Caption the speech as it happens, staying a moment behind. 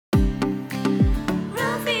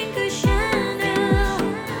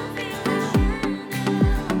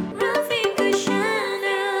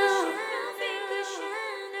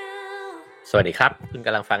สวัสดีครับคุณก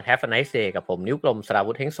ำลังฟัง Have a Nice Day กับผมนิ้วกลมสรา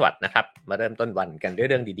วุธเฮงสวัสดิ์นะครับมาเริ่มต้นวันกันด้วย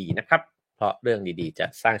เรื่องดีๆนะครับเพราะเรื่องดีๆจะ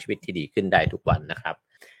สร้างชีวิตที่ดีขึ้นได้ทุกวันนะครับ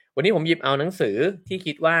วันนี้ผมหยิบเอาหนังสือที่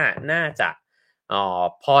คิดว่าน่าจะ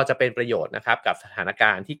พอจะเป็นประโยชน์นะครับกับสถานก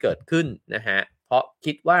ารณ์ที่เกิดขึ้นนะฮะเพราะ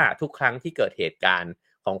คิดว่าทุกครั้งที่เกิดเหตุการณ์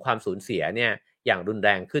ของความสูญเสียเนี่ยอย่างรุนแร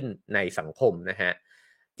งขึ้นในสังคมนะฮะ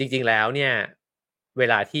จริงๆแล้วเนี่ยเว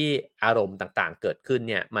ลาที่อารมณ์ต่างๆเกิดขึ้น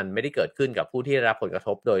เนี่ยมันไม่ได้เกิดขึ้นกับผู้ที่ได้รับผลกระท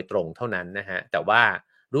บโดยตรงเท่านั้นนะฮะแต่ว่า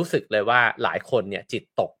รู้สึกเลยว่าหลายคนเนี่ยจิต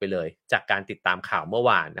ตกไปเลยจากการติดตามข่าวเมื่อ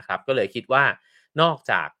วานนะครับก็เลยคิดว่านอก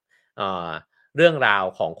จากเอ่อเรื่องราว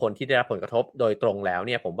ของคนที่ได้รับผลกระทบโดยตรงแล้วเ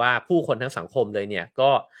นี่ยผมว่าผู้คนทั้งสังคมเลยเนี่ยก็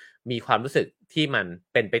มีความรู้สึกที่มัน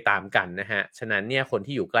เป็นไปตามกันนะฮะฉะนั้นเนี่ยคน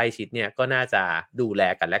ที่อยู่ใกล้ชิดเนี่ยก็น่าจะดูแล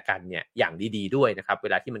กันและกันเนี่ยอย่างดีๆด้วยนะครับเว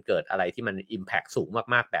ลาที่มันเกิดอะไรที่มัน impact สูง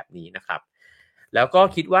มากๆแบบนี้นะครับแล้วก็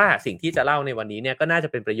คิดว่าสิ่งที่จะเล่าในวันนี้เนี่ยก็น่าจะ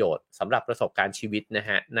เป็นประโยชน์สำหรับประสบการณ์ชีวิตนะ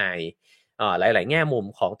ฮะในหลายๆแง่มุม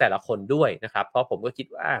ของแต่ละคนด้วยนะครับเพราะผมก็คิด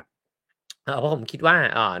ว่าเพราะผมคิดว่า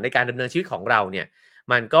ในการดำเนินชีวิตของเราเนี่ย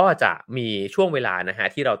มันก็จะมีช่วงเวลานะฮะ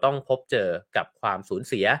ที่เราต้องพบเจอกับความสูญ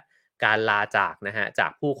เสียการลาจากนะฮะจา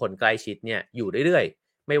กผู้คนใกล้ชิดเนี่ยอยู่เรื่อย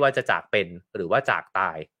ๆไม่ว่าจะจากเป็นหรือว่าจากต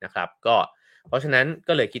ายนะครับก็เพราะฉะนั้น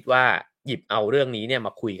ก็เลยคิดว่าหยิบเอาเรื่องนี้เนี่ยม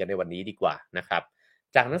าคุยกันในวันนี้ดีกว่านะครับ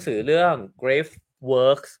จากหนังสือเรื่อง Grave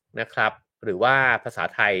Works นะครับหรือว่าภาษา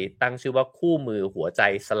ไทยตั้งชื่อว่าคู่มือหัวใจ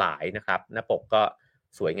สลายนะครับหน้าปกก็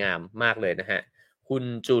สวยงามมากเลยนะฮะคุณ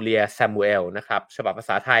จูเลียแซมูเอลนะครับฉบับภา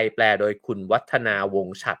ษาไทยแปลโดยคุณวัฒนาวง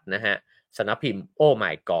ศ์ฉัตรนะฮะสำนักพิมพ์ Oh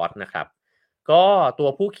My God นะครับก็ตัว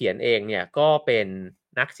ผู้เขียนเองเนี่ยก็เป็น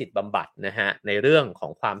นักจิตบำบัดนะฮะในเรื่องขอ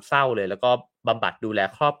งความเศร้าเลยแล้วก็บำบัดดูแล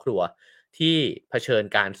ครอบครัวที่เผชิญ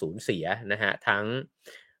การสูญเสียนะฮะทั้ง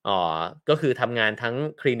ก็คือทำงานทั้ง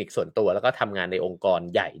คลินิกส่วนตัวแล้วก็ทำงานในองค์กร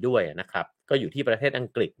ใหญ่ด้วยนะครับก็อยู่ที่ประเทศอัง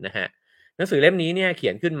กฤษนะฮะหนังสือเล่มนี้เนี่ยเขี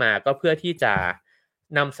ยนขึ้นมาก็เพื่อที่จะ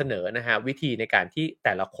นำเสนอนะฮะวิธีในการที่แ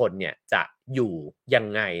ต่ละคนเนี่ยจะอยู่ยัง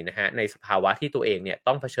ไงนะฮะในสภาวะที่ตัวเองเนี่ย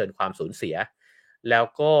ต้องเผชิญความสูญเสียแล้ว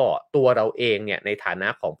ก็ตัวเราเองเนี่ยในฐานะ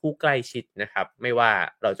ของผู้ใกล้ชิดนะครับไม่ว่า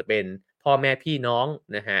เราจะเป็นพ่อแม่พี่น้อง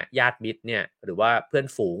นะฮะญาติมิตรเนี่ยหรือว่าเพื่อน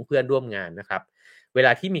ฝูงเพื่อนร่วมงานนะครับเวล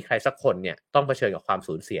าที่มีใครสักคนเนี่ยต้องเผชิญกับความ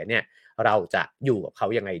สูญเสียเนี่ยเราจะอยู่กับเขา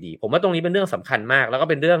ยังไงดีผมว่าตรงนี้เป็นเรื่องสำคัญมากแล้วก็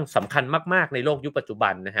เป็นเรื่องสำคัญมากๆในโลกยุคปัจจุบั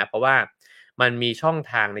นนะฮะเพราะว่ามันมีช่อง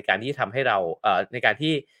ทางในการที่ทำให้เราในการ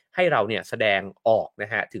ที่ให้เราเนี่ยแสดงออกน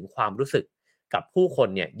ะฮะถึงความรู้สึกกับผู้คน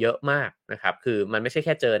เนี่ยเยอะมากนะครับคือมันไม่ใช่แ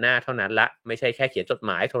ค่เจอหน้าเท่านั้นละไม่ใช่แค่เขียนจดห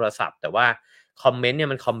มายโทรศัพท์แต่ว่าคอมเมนต์เนี่ย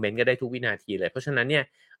มันคอมเมนต์กันได้ทุกวินาทีเลยเพราะฉะนั้นเนี่ย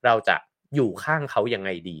เราจะอยู่ข้างเขายังไง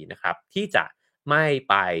ดีนะครับที่จะไม่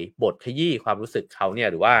ไปบดขยี้ความรู้สึกเขาเนี่ย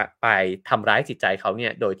หรือว่าไปทำร้ายจิตใจเขาเนี่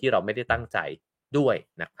ยโดยที่เราไม่ได้ตั้งใจด้วย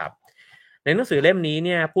นะครับในหนังสือเล่มนี้เ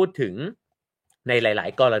นี่ยพูดถึงในหลาย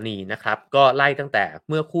ๆกรณีนะครับก็ไล่ตั้งแต่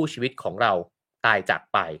เมื่อคู่ชีวิตของเราตายจาก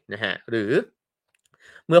ไปนะฮะหรือ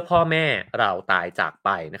เมื่อพ่อแม่เราตายจากไป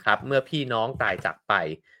นะครับเมื่อพี่น้องตายจากไป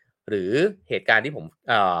หรือเหตุการณ์ที่ผม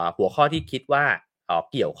หัวข้อที่คิดว่า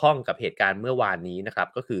เกี่ยวข้องกับเหตุการณ์เมื่อวานนี้นะครับ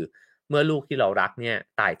ก็คือเมื่อลูกที่เรารักเนี่ย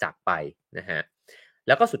ตายจากไปนะฮะแ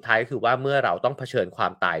ล้วก็สุดท้ายคือว่าเมื่อเราต้องเผชิญควา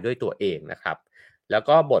มตายด้วยตัวเองนะครับแล้ว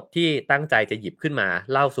ก็บทที่ตั้งใจจะหยิบขึ้นมา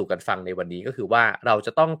เล่าสู่กันฟังในวันนี้ก็คือว่าเราจ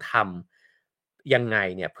ะต้องทำยังไง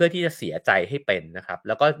เนี่ยเพื่อที่จะเสียใจให้เป็นนะครับแ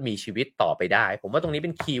ล้วก็มีชีวิตต่อไปได้ผมว่าตรงนี้เ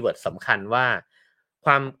ป็นคีย์เวิร์ดสำคัญว่า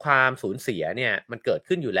ความสูญเสียเนี่ยมันเกิด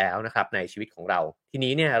ขึ้นอยู่แล้วนะครับในชีวิตของเราที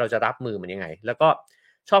นี้เนี่ยเราจะรับมือมันยังไงแล้วก็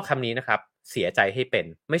ชอบคำนี้นะครับเสียใจให้เป็น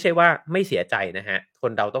ไม่ใช่ว่าไม่เสียใจนะฮะค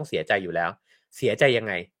นเราต้องเสียใจอยู่แล้วเสียใจยัง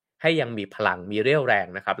ไงให้ยังมีพลังมีเรี่ยวแรง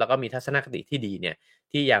นะครับแล้วก็มีทัศนคติที่ดีเนี่ย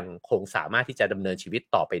ที่ยังคงสามารถที่จะดำเนินชีวิต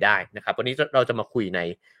ต่อไปได้นะครับวันนี้เราจะมาคุยใน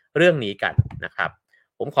เรื่องนี้กันนะครับ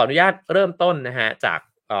ผมขออนุญาตเริ่มต้นนะฮะจาก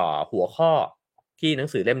หัวข้อที่หนัง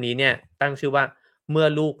สือเล่มนี้เนี่ยตั้งชื่อว่าเมื่อ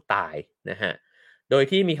ลูกตายนะฮะ โดย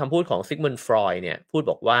ที่มีคำพูดของซิกมุนด์ฟรอยด์เนี่ยพูด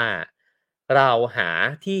บอกว่าเราหา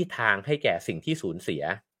ที่ทางให้แก่สิ่งที่สูญเสีย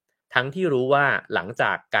ทั้งที่รู้ว่าหลังจ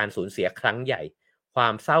ากการสูญเสียครั้งใหญ่ควา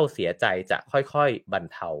มเศร้าเสียใจจะค่อยๆบรร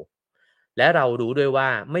เทาและเรารู้ด้วยว่า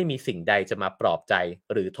ไม่มีสิ่งใดจะมาปลอบใจ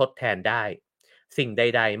หรือทดแทนได้สิ่งใ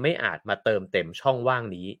ดๆไม่อาจมาเติมเต็มช่องว่าง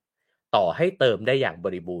นี้ต่อให้เติมได้อย่างบ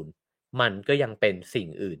ริบูรณ์มันก็ยังเป็นสิ่ง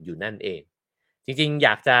อื่นอยู่นั่นเองจริงๆอย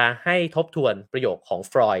ากจะให้ทบทวนประโยคของ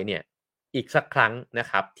ฟรอยด์เนี่ย อีกสักครั้งนะ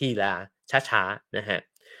ครับทีละช้าๆนะฮะ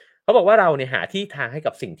เขาบอกว่าเราเนี่ยหาที่ทางให้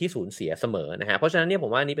กับสิ่งที่สูญเสียเสมอนะฮะเพราะฉะนั้นเนี่ยผ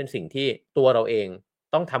มว่านี่เป็นสิ่งที่ตัวเราเอง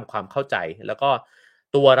ต้องทำความเข้าใจแล้วก็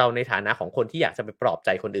ตัวเราในฐานะของคนที่อยากจะไปปลอบใจ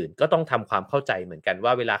คนอื่นก็ต้องทำความเข้าใจเหมือนกันว่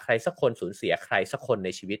าเวลาใครสักคนสูญเสียใครสักคนใน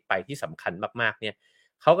ชีวิตไปที่สำคัญมากๆเนี่ย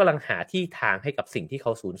เขากำลังหาที่ทางให้กับสิ่งที่เข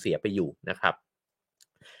าสูญเสียไปอยู่นะครับ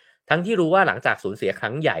ทั้งที่รู้ว่าหลังจากสูญเสียค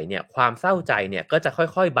รั้งใหญ่เนี่ยความเศร้าใจเนี่ยก็จะ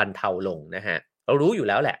ค่อยๆบรรเทาลงนะฮะเรารู้อยู่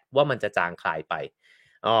แล้วแหละว่ามันจะจางคลายไป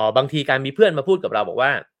บางทีการมีเพื่อนมาพูดกับเราบอกว่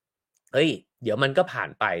าเฮ้ยเดี๋ยวมันก็ผ่าน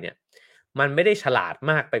ไปเนี่ยมันไม่ได้ฉลาด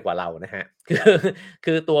มากไปกว่าเรานะฮะ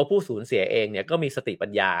คือตัวผู้สูญเสียเองเนี่ยก็มีสติปั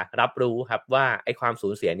ญญารับรู้ครับว่าไอ้ความสู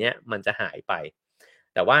ญเสียเนี้ยมันจะหายไป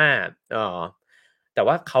แต่ว่าเอ่อแต่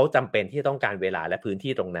ว่าเขาจำเป็นที่จะต้องการเวลาและพื้น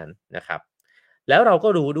ที่ตรงนั้นนะครับ แล้วเราก็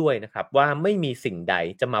รู้ด้วยนะครับว่าไม่มีสิ่งใด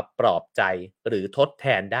จะมาปลอบใจหรือทดแท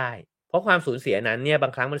นได้เพราะความสูญเสียนั้นเนี่ยบา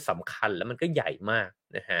งครั้งมันสำคัญแล้วมันก็ใหญ่มาก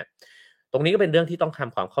นะฮะตรงนี้ก็เป็นเรื่องที่ต้องท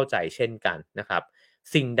ำความเข้าใจเช่นกันนะครับ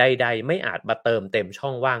สิ่งใดๆไม่อาจมาเติมเต็มช่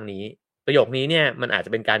องว่างนี้ประโยคนี้เนี่ยมันอาจจ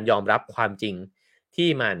ะเป็นการยอมรับความจริงที่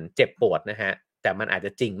มันเจ็บปวดนะฮะแต่มันอาจจ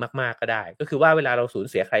ะจริงมากๆก็ได้ก็คือว่าเวลาเราสูญ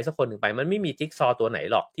เสียใครสักคนหนึ่งไปมันไม่มีจิ๊กซอว์ตัวไหน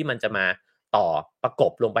หรอกที่มันจะมาต่อประก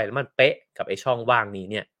บลงไปแล้วมันเป๊ะกับไอ้ช่องว่างนี้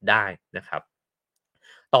เนี่ยได้นะครับ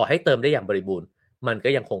ต่อให้เติมได้อย่างบริบูรณ์มันก็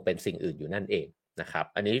ยังคงเป็นสิ่งอื่นอยู่นั่นเองนะครับ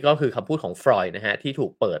อันนี้ก็คือคำพูดของฟรอยด์นะฮะที่ถู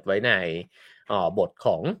กเปิดไว้ในบทข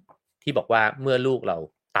องที่บอกว่าเมื่อลูกเรา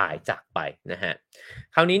ตายจากไปนะฮะ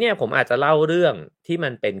คราวนี้เนี่ยผมอาจจะเล่าเรื่องที่มั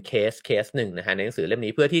นเป็นเคสหนึ่งนะฮะในหนังสือเล่ม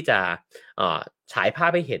นี้เพื่อที่จะฉายภา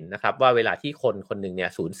พให้เห็นนะครับว่าเวลาที่คนหนึ่งเนี่ย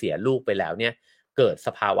สูญเสียลูกไปแล้วเนี่ยเกิดส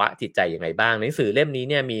ภาวะจิตใจยังไงบ้างหนังสือเล่มนี้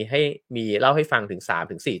เนี่ยมีเล่าให้ฟังถึง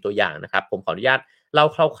3-4ตัวอย่างนะครับผมขออนุญาตเล่า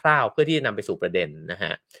คร่าวๆเพื่อที่จะนำไปสู่ประเด็นนะฮ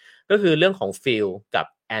ะก็คือเรื่องของฟิลกับ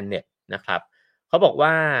แอนเนตนะครับเขาบอกว่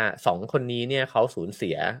า2คนนี้เนี่ยเขาสูญเ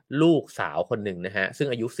สียลูกสาวคนหนึ่งนะฮะซึ่ง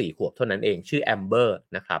อายุ4ขวบเท่านั้นเองชื่อแอมเบอร์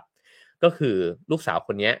นะครับก็คือลูกสาวค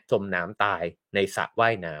นนี้จมน้ำตายในสระว่า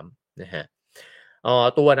ยน้ำนะฮะ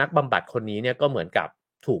ตัวนักบำบัดคนนี้เนี่ยก็เหมือนกับ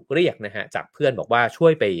ถูกเรียกนะฮะจากเพื่อนบอกว่าช่ว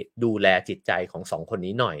ยไปดูแลจิตใจของ2คน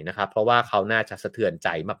นี้หน่อยนะครับเพราะว่าเขาน่าจะสะเทือนใจ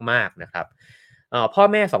มากๆนะครับพ่อ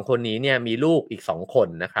แม่2คนนี้เนี่ยมีลูกอีก2คน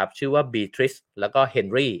นะครับชื่อว่าบีทริสแล้วก็เฮน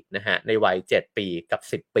รี่นะฮะในวัย7ปีกับ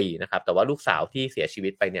10ปีนะครับแต่ว่าลูกสาวที่เสียชีวิ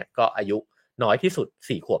ตไปเนี่ยก็อายุน้อยที่สุด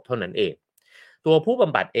4ขวบเท่านั้นเองตัวผู้บ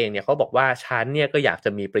ำบัดเองเนี่ยเขาบอกว่าฉันเนี่ยก็อยากจะ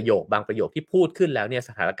มีประโยคบางประโยคที่พูดขึ้นแล้วเนี่ยส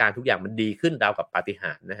ถานการณ์ทุกอย่างมันดีขึ้นราวกับปาฏิห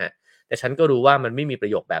าริย์นะฮะแต่ฉันก็รู้ว่ามันไม่มีปร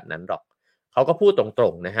ะโยคแบบนั้นหรอกเขาก็พูดตร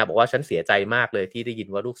งๆนะฮะบอกว่าฉันเสียใจมากเลยที่ได้ยิน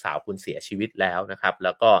ว่าลูกสาวคุณเสียชีวิตแล้วนะครับแ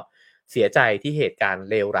ล้วก็เสียใจที่เหตุการณ์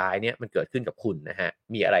เลวร้ายเนี่ยมันเกิดขึ้นกับคุณนะฮะ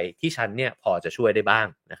มีอะไรที่ฉันเนี่ยพอจะช่วยได้บ้าง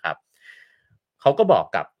นะครับเขาก็บอก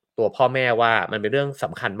กับตัวพ่อแม่ว่ามันเป็นเรื่องส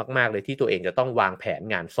ำคัญมากๆเลยที่ตัวเองจะต้องวางแผน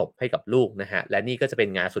งานศพให้กับลูกนะฮะและนี่ก็จะเป็น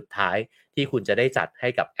งานสุดท้ายที่คุณจะได้จัดให้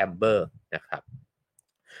กับแอมเบอร์นะครับ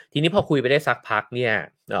ทีนี้พอคุยไปได้สักพักเนี่ย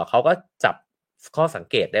เขาก็จับข้อสัง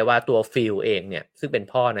เกตได้ว่าตัวฟิลเองเนี่ยซึ่งเป็น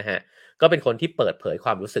พ่อนะฮะก็เป็นคนที่เปิดเผยคว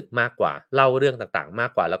ามรู้สึกมากกว่าเล่าเรื่องต่างๆมา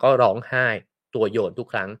กกว่าแล้วก็ร้องไห้ตัวโยนทุก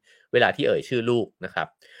ครั้งเวลาที่เอ่ยชื่อลูกนะครับ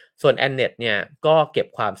ส่วนแอนเนตเนี่ยก็เก็บ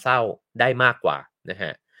ความเศร้าได้มากกว่านะฮ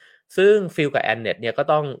ะ ซึ่งฟิลกับแอนเนตเนี่ยก็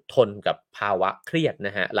ต้องทนกับภาวะเครียดน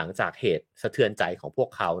ะฮะหลังจากเหตุสะเทือนใจของพวก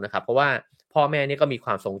เขานะครับเพราะว่าพ่อแม่เนี่ยก็มีคว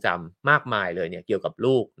ามทรงจำมากมายเลยเนี่ยเกี่ยวกับ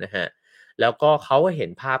ลูกนะฮะแล้วก็เขาก็เห็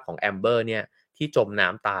นภาพของแอมเบอร์เนี่ยที่จมน้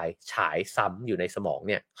ำตายฉายซ้ำอยู่ในสมอง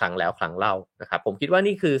เนี่ยครั้งแล้วครั้งเล่านะครับผมคิดว่า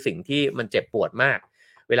นี่คือสิ่งที่มันเจ็บปวดมาก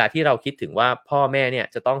เวลาที่เราคิดถึงว่าพ่อแม่เนี่ย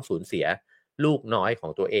จะต้องสูญเสียลูกน้อยขอ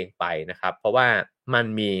งตัวเองไปนะครับเพราะว่ามัน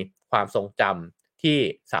มีความทรงจำที่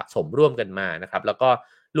สะสมร่วมกันมานะครับแล้วก็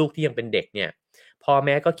ลูกที่ยังเป็นเด็กเนี่ยพ่อแ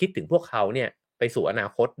ม่ก็คิดถึงพวกเขาเนี่ยไปสู่อนา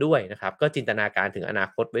คตด้วยนะครับก็จินตนาการถึงอนา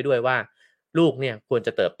คตไว้ด้วยว่าลูกเนี่ยควรจ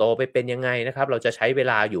ะเติบโตไปเป็นยังไงนะครับเราจะใช้เว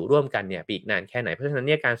ลาอยู่ร่วมกันเนี่ยไปอีกนานแค่ไหนเพราะฉะนั้นเ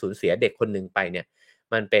นี่ยการสูญเสียเด็กคนหนึ่งไปเนี่ย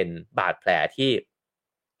มันเป็นบาดแผลที่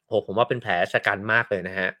โอ้ผมว่าเป็นแผลชะกันมากเลยน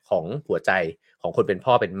ะฮะของหัวใจของคนเป็น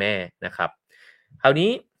พ่อเป็นแม่นะครับคราว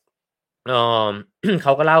นี้เอ่อ เข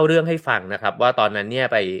าก็เล่าเรื่องให้ฟังนะครับว่าตอนนั้นเนี่ย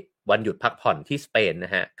ไปวันหยุดพักผ่อนที่สเปนน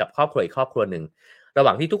ะฮะกับครอบครัวอีกครอบครัวหนึ่งระหว่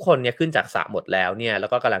างที่ทุกคนเนี่ยขึ้นจากสระหมดแล้วเนี่ยแล้ว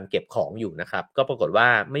ก็กำลังเก็บของอยู่นะครับก็ปรากฏว่า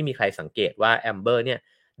ไม่มีใครสังเกตว่าแอมเบอร์เนี่ย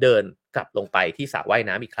เดินกลับลงไปที่สระว่าย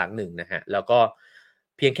น้ำอีกครั้งหนึ่งนะฮะแล้วก็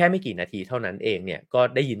เพียงแค่ไม่กี่นาทีเท่านั้นเองเนี่ยก็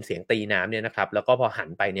ได้ยินเสียงตีน้ำเนี่ยนะครับแล้วก็พอหัน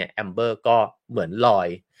ไปเนี่ยแอมเบอร์ก็เหมือนลอย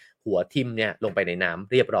หัวทิ่มเนี่ยลงไปในน้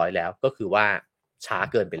ำเรียบร้อยแล้วก็คือว่าช้า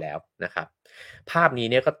เกินไปแล้วนะครับภาพนี้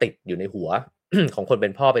เนี่ยก็ติดอยู่ในหัว ของคนเป็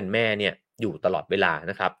นพ่อเป็นแม่เนี่ยอยู่ตลอดเวลา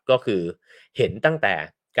นะครับก็คือเห็นตั้งแต่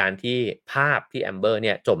การที่ภาพที่แอมเบอร์เ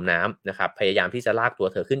นี่ยจมน้ำนะครับพยายามที่จะลากตัว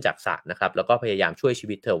เธอขึ้นจากสระนะครับแล้วก็พยายามช่วยชี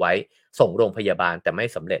วิตเธอไว้ส่งโรงพยาบาลแต่ไม่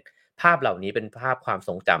สำเร็จภาพเหล่านี้เป็นภาพความท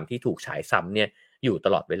รงจำที่ถูกฉายซ้ำเนี่ยอยู่ต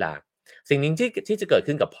ลอดเวลาสิ่งหนึ่งที่จะเกิด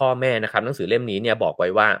ขึ้นกับพ่อแม่นะครับหนังสือเล่มนี้เนี่ยบอกไว้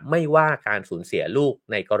ว่าไม่ว่าการสูญเสียลูก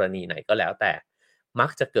ในกรณีไหนก็แล้วแต่มัก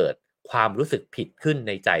จะเกิดความรู้สึกผิดขึ้นใ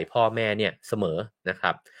นใจพ่อแม่เนี่ยเสมอนะค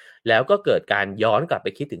รับ แล้วก็เกิดการย้อนกลับไป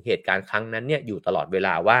คิดถึงเหตุการณ์ครั้งนั้นเนี่ยอยู่ตลอดเวล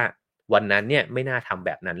าว่าวันนั้นเนี่ยไม่น่าทำแ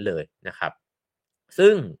บบนั้นเลยนะครับ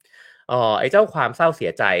ซึ่ง ไอ้เจ้าความเศร้าเสี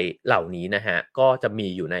ยใจเหล่านี้นะฮะก็จะมี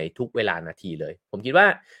อยู่ในทุกเวลานาทีเลยผมคิดว่า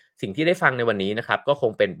สิ่งที่ได้ฟังในวันนี้นะครับก็ค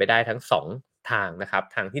งเป็นไปได้ทั้ง2ทางนะครับ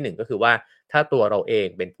ทางที่1ก็คือว่าถ้าตัวเราเอง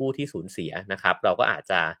เป็นผู้ที่สูญเสียนะครับเราก็อาจ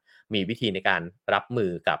จะมีวิธีในการรับมื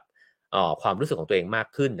อกับความรู้สึกของตัวเองมาก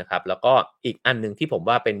ขึ้นนะครับแล้วก็อีกอันหนึ่งที่ผม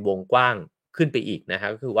ว่าเป็นวงกว้างขึ้นไปอีกนะฮะ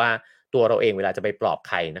ก็คือว่าตัวเราเองเวลาจะไปปลอบ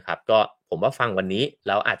ใครนะครับก็ผมว่าฟังวันนี้แ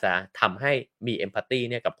ล้วอาจจะทำให้มี empathy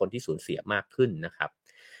เนี่ยกับคนที่สูญเสียมากขึ้นนะครับ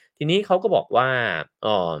ทีนี้เขาก็บอกว่าเ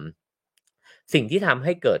อ่อสิ่งที่ทำใ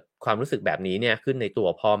ห้เกิดความรู้สึกแบบนี้เนี่ยขึ้นในตัว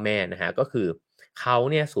พ่อแม่นะฮะก็คือเขา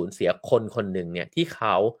เนี่ยสูญเสียคนคนหนึ่งเนี่ยที่เข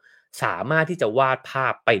าสามารถที่จะวาดภา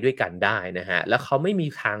พไปด้วยกันได้นะฮะแล้วเขาไม่มี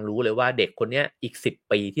ทางรู้เลยว่าเด็กคนเนี้ยอีก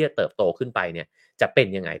10ปีที่จะเติบโตขึ้นไปเนี่ยจะเป็น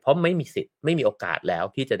ยังไงเพราะไม่มีสิทธิ์ไม่มีโอกาสแล้ว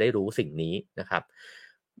ที่จะได้รู้สิ่งนี้นะครับ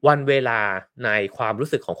วันเวลาในความรู้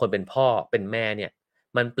สึกของคนเป็นพ่อเป็นแม่เนี่ย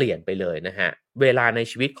มันเปลี่ยนไปเลยนะฮะเวลาใน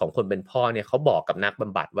ชีวิตของคนเป็นพ่อเนี่ยเขาบอกกับนักบ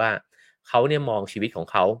ำบัดว่า เขาเนี่ยมองชีวิตของ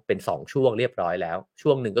เขาเป็น2ช่วงเรียบร้อยแล้วช่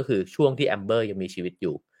วงหนึ่งก็คือช่วงที่ Amber ยังมีชีวิตอ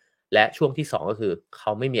ยู่และช่วงที่2ก็คือเข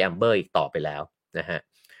าไม่มี Amber อีกต่อไปแล้วนะฮะ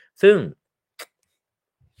ซึ่ง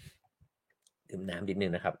ดื่มน้ำนิดนึ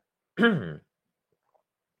งนะครับ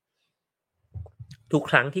ทุก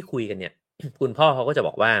ครั้งที่คุยกันเนี่ย คุณพ่อเขาก็จะบ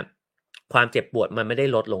อกว่าความเจ็บปวดมันไม่ได้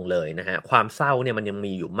ลดลงเลยนะฮะความเศร้าเนี่ยมันยัง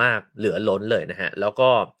มีอยู่มากเหลือล้นเลยนะฮะแล้วก็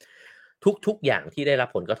ทุกๆอย่างที่ได้รับ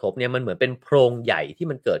ผลกระทบเนี่ยมันเหมือนเป็นโพรงใหญ่ที่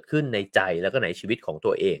มันเกิดขึ้นในใจแล้วก็ในชีวิตของ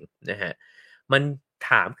ตัวเองนะฮะมัน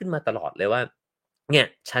ถามขึ้นมาตลอดเลยว่าเนี่ย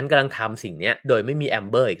ฉันกำลังทำสิ่งเนี้ยโดยไม่มีแอม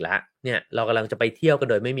เบอร์อีกแล้วเนี่ยเรากำลังจะไปเที่ยวกัน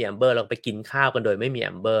โดยไม่มีแอมเบอร์เราไปกินข้าวกันโดยไม่มีแอ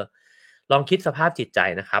มเบอร์ ลองคิดสภาพจิตใจ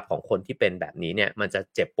นะครับของคนที่เป็นแบบนี้เนี่ยมันจะ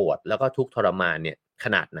เจ็บปวดแล้วก็ทุกข์ทรมานเนี่ยข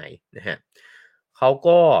นาดไหนนะฮะเขา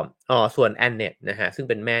ก็ส่วนแอนเน็ตนะฮะซึ่ง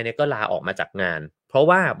เป็นแม่เนี่ยก็ลาออกมาจากงานเพราะ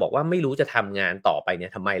ว่าบอกว่าไม่รู้จะทำงานต่อไปเนี่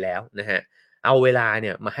ยทำไมแล้วนะฮะเอาเวลาเ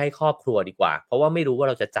นี่ยมาให้ครอบครัวดีกว่าเพราะว่าไม่รู้ว่า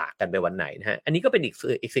เราจะจากกันไปวันไหนนะฮะอันนี้ก็เป็น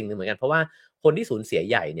อีกสิ่งหนึ่งเหมือนกันเพราะว่าคนที่สูญเสีย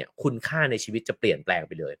ใหญ่เนี่ยคุณค่าในชีวิตจะเปลี่ยนแปลงไ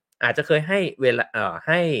ปเลยอาจจะเคยให้เวลาใ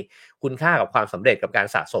ห้คุณค่ากับความสำเร็จกับการ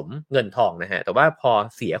สะสมเงินทองนะฮะแต่ว่าพอ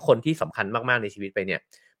เสียคนที่สำคัญมากๆในชีวิตไปเนี่ย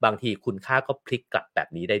บางทีคุณค่าก็พลิกกลับแบบ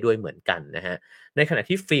นี้ได้ด้วยเหมือนกันนะฮะในขณะ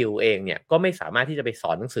ที่ฟิลเองเนี่ยก็ไม่สามารถที่จะไปส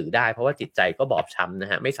อนหนังสือได้เพราะว่าจิตใจก็บอบช้ำนะ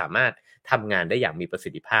ฮะไม่สามารถทำงานได้อย่างมีประสิ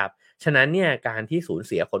ทธิภาพฉะนั้นเนี่ยการที่สูญเ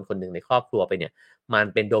สียคนคนหนึ่งในครอบครัวไปเนี่ยมัน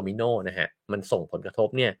เป็นโดมิโนนะฮะมันส่งผลกระทบ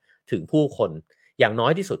เนี่ยถึงผู้คนอย่างน้อ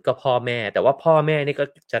ยที่สุดก็พ่อแม่แต่ว่าพ่อแม่นี่ก็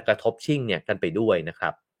จะกระทบชิ่งเนี่ยกันไปด้วยนะค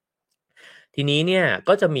รับ ทีนี้เนี่ย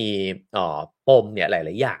ก็จะมีปมเนี่ยหลา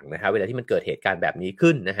ยๆอย่างนะครับเวลาที่มันเกิดเหตุการณ์แบบนี้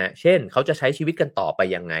ขึ้นนะฮะเช่นเขาจะใช้ชีวิตกันต่อไป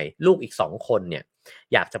ยังไงลูกอีก2คนเนี่ย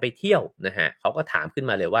อยากจะไปเที่ยวนะฮะเขาก็ถามขึ้น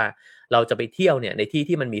มาเลยว่าเราจะไปเที่ยวเนี่ยในที่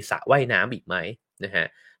ที่มันมีสระว่ายน้ำอีกไหมนะฮะ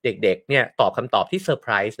เด็กๆเนี่ยตอบคำตอบที่เซอร์ไพ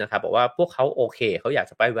รส์นะครับบอกว่าพวกเขาโอเคเขาอยาก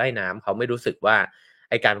จะไปว่ายน้ำเขาไม่รู้สึกว่า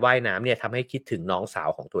ไอ้การว่ายน้ำเนี่ยทำให้คิดถึงน้องสาว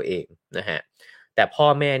ของตัวเองนะฮะ แต่พ่อ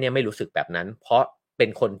แม่เนี่ยไม่รู้สึกแบบนั้นเพราะเ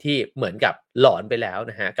ป็นคนที่เหมือนกับหลอนไปแล้ว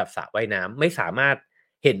นะฮะกับสระว่ายน้ำไม่สามารถ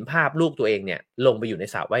เห็นภาพลูกตัวเองเนี่ยลงไปอยู่ใน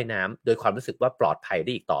สระว่ายน้ำโดยความรู้สึกว่าปลอดภัยไ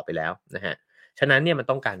ด้อีกต่อไปแล้วนะฮะฉะนั้นเนี่ยมัน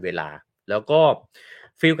ต้องการเวลาแล้วก็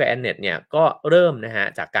ฟิลกับแอนเนตเนี่ยก็เริ่มนะฮะ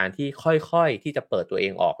จากการที่ค่อยๆที่จะเปิดตัวเอ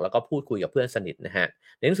งออกแล้วก็พูดคุยกับเพื่อนสนิทนะฮะ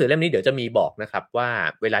ในหนังสือเล่มนี้เดี๋ยวจะมีบอกนะครับว่า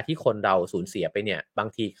เวลาที่คนเราสูญเสียไปเนี่ยบาง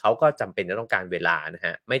ทีเขาก็จำเป็นจะต้องการเวลานะฮ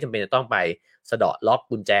ะไม่จำเป็นจะต้องไป สะเดาะล็อก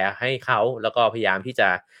กุญแจให้เขาแล้วก็พยายามที่จะ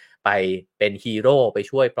ไปเป็นฮีโร่ไป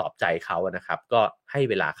ช่วยปลอบใจเขานะครับก็ให้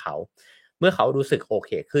เวลาเขาเมื่อเขารู้สึกโอเ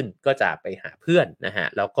คขึ้นก็จะไปหาเพื่อนนะฮะ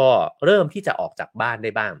แล้วก็เริ่มที่จะออกจากบ้านไ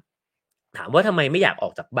ด้บ้างถามว่าทำไมไม่อยากออ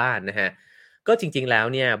กจากบ้านนะฮะก็จริงๆแล้ว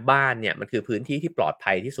เนี่ยบ้านเนี่ยมันคือพื้นที่ที่ปลอด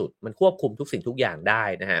ภัยที่สุดมันควบคุมทุกสิ่งทุกอย่างได้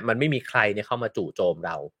นะฮะมันไม่มีใครเนี่ยเข้ามาจู่โจมเ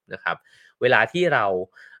รานะครับเวลาที่เรา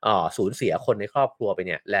สูญเสียคนในครอบครัวไปเ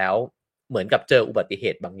นี่ยแล้วเหมือนกับเจออุบัติเห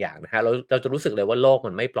ตุบางอย่างนะฮะเราจะรู้สึกเลยว่าโลก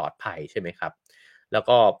มันไม่ปลอดภัยใช่ไหมครับแล้ว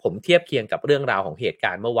ก็ผมเทียบเคียงกับเรื่องราวของเหตุก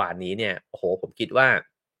ารณ์เมื่อวานนี้เนี่ยโอ้โหผมคิดว่า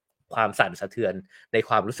ความสั่นสะเทือนในค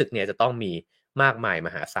วามรู้สึกเนี่ยจะต้องมีมากมายม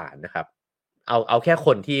หาศาลนะครับเอาแค่ค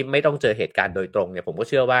นที่ไม่ต้องเจอเหตุการณ์โดยตรงเนี่ยผมก็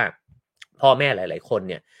เชื่อว่าพ่อแม่หลายๆคน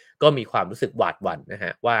เนี่ยก็มีความรู้สึกหวาดหวั่นนะฮ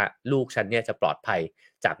ะว่าลูกฉันเนี่ยจะปลอดภัย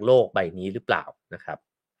จากโลกใบนี้หรือเปล่านะครับ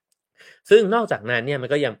ซึ่งนอกจากนั้นเนี่ยมัน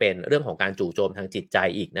ก็ยังเป็นเรื่องของการจู่โจมทางจิตใจ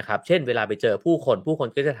อีกนะครับเช่นเวลาไปเจอผู้คน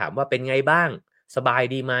ก็จะถามว่าเป็นไงบ้างสบาย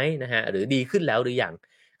ดีไหมนะฮะหรือดีขึ้นแล้วหรือยัง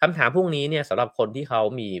คำถามพวกนี้เนี่ยสำหรับคนที่เขา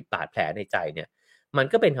มีบาดแผลในใจเนี่ยมัน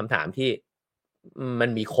ก็เป็นคำถามที่มัน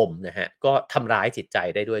มีคมนะฮะก็ทำร้ายจิตใจ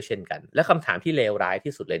ได้ด้วยเช่นกันและคำถามที่เลวร้าย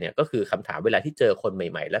ที่สุดเลยเนี่ยก็คือคำถามเวลาที่เจอคนใ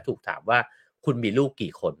หม่ๆและถูกถามว่าคุณมีลูก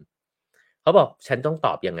กี่คนเขาบอกฉันต้องต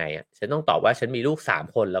อบยังไงอะฉันต้องตอบว่าฉันมีลูก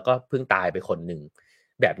3 คนแล้วก็เพิ่งตายไปคนหนึ่ง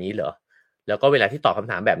แบบนี้เหรอ แล้วก็เวลาที่ตอบค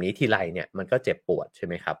ำถามแบบนี้ทีไรเนี่ยมันก็เจ็บปวดใช่ไ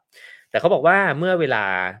หมครับ แต่เขาบอกว่าเมื่อเวลา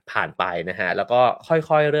ผ่านไปนะฮะแล้วก็ค่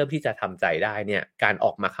อยๆเริ่มที่จะทำใจได้เนี่ยการอ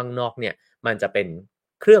อกมาข้างนอกเนี่ยมันจะเป็น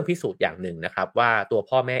เครื่องพิสูจน์อย่างหนึ่งนะครับว่าตัว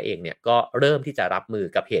พ่อแม่เองเนี่ยก็เริ่มที่จะรับมือ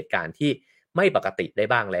กับเหตุการณ์ที่ไม่ปกติได้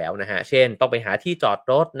บ้างแล้วนะฮะเช่นต้องไปหาที่จอด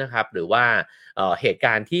รถนะครับหรือว่าเหตุก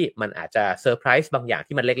ารณ์ที่มันอาจจะเซอร์ไพรส์บางอย่าง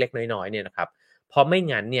ที่มันเล็กๆน้อยๆเนี่ยนะครับเพราะไม่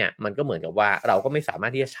งั้นเนี่ยมันก็เหมือนกับว่าเราก็ไม่สามาร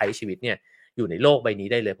ถที่จะใช้ชีวิตเนี่ยอยู่ในโลกใบนี้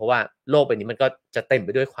ได้เลยเพราะว่าโลกใบนี้มันก็จะเต็มไป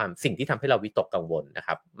ด้วยความสิ่งที่ทำให้เราวิตกกังวลนะค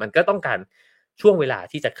รับมันก็ต้องการช่วงเวลา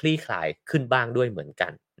ที่จะคลี่คลายขึ้นบ้างด้วยเหมือนกั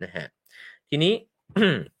นนะฮะทีนี้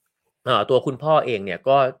ตัวคุณพ่อเองเนี่ย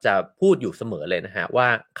ก็จะพูดอยู่เสมอเลยนะฮะว่า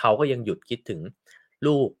เขาก็ยังหยุดคิดถึง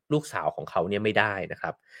ลูกสาวของเขาเนี่ยไม่ได้นะค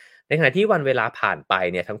รับในขณะที่วันเวลาผ่านไป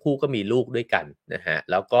เนี่ยทั้งคู่ก็มีลูกด้วยกันนะฮะ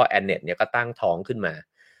แล้วก็แอนเนตเนี่ยก็ตั้งท้องขึ้นมา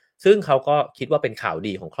ซึ่งเขาก็คิดว่าเป็นข่าว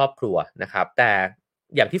ดีของครอบครัวนะครับแต่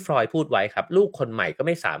อย่างที่ฟรอยด์พูดไว้ครับลูกคนใหม่ก็ไ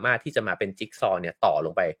ม่สามารถที่จะมาเป็นจิ๊กซอว์เนี่ยต่อล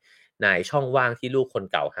งไปในช่องว่างที่ลูกคน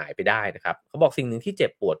เก่าหายไปได้นะครับเขาบอกสิ่งหนึ่งที่เจ็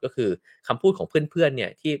บปวดก็คือคำพูดของเพื่อนๆเนี่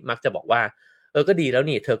ยที่มักจะบอกว่าก็ดีแล้ว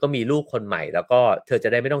นี่เธอก็มีลูกคนใหม่แล้วก็เธอจะ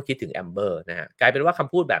ได้ไม่ต้องคิดถึงแอมเบอร์นะฮะกลายเป็นว่าค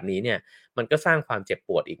ำพูดแบบนี้เนี่ยมันก็สร้างความเจ็บป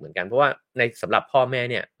วดอีกเหมือนกันเพราะว่าในสำหรับพ่อแม่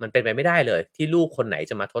เนี่ยมันเป็นไปไม่ได้เลยที่ลูกคนไหน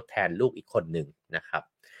จะมาทดแทนลูกอีกคนหนึ่งนะครับ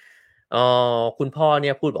คุณพ่อเ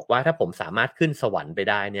นี่ยพูดบอกว่าถ้าผมสามารถขึ้นสวรรค์ไป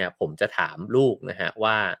ได้เนี่ยผมจะถามลูกนะฮะ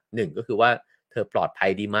ว่า1ก็คือว่าเธอปลอดภัย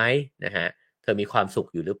ดีไหมนะฮะเธอมีความสุข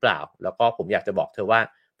อยู่หรือเปล่าแล้วก็ผมอยากจะบอกเธอว่า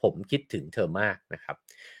ผมคิดถึงเธอมากนะครับ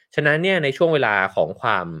ฉะนั้นเนี่ยในช่วงเวลาของคว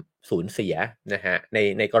ามสูญเสียนะฮะ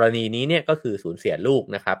ในกรณีนี้เนี่ยก็คือสูญเสียลูก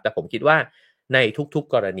นะครับแต่ผมคิดว่าในทุก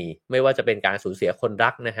ๆกรณีไม่ว่าจะเป็นการสูญเสียคนรั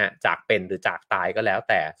กนะฮะจากเป็นหรือจากตายก็แล้ว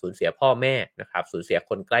แต่สูญเสียพ่อแม่นะครับสูญเสีย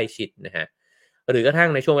คนใกล้ชิดนะฮะหรือกระทั่ง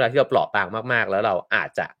ในช่วงเวลาที่เราเปราะบางมากๆแล้วเราอาจ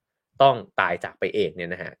จะต้องตายจากไปเองเนี่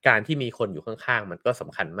ยนะฮะการที่มีคนอยู่ข้างๆมันก็ส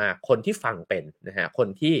ำคัญมากคนที่ฟังเป็นนะฮะคน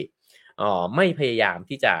ที่ไม่พยายาม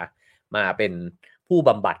ที่จะมาเป็นผู้บ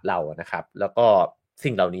ำบัดเรานะครับแล้วก็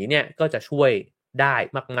สิ่งเหล่านี้เนี่ยก็จะช่วยได้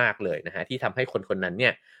มากๆเลยนะฮะที่ทำให้คนคนนั้นเนี่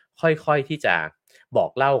ยค่อยๆที่จะบอ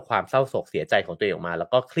กเล่าความเศร้าโศกเสียใจของตัวเองออกมาแล้ว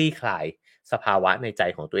ก็คลี่คลายสภาวะในใจ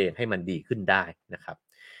ของตัวเองให้มันดีขึ้นได้นะครับ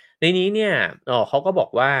ในนี้เนี่ยเขาก็บอก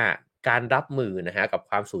ว่าการรับมือนะฮะกับ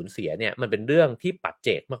ความสูญเสียเนี่ยมันเป็นเรื่องที่ปัจเจ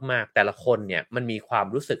กมากๆแต่ละคนเนี่ยมันมีความ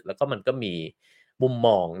รู้สึกแล้วก็มันก็มีมุมม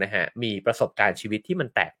องนะฮะมีประสบการณ์ชีวิตที่มัน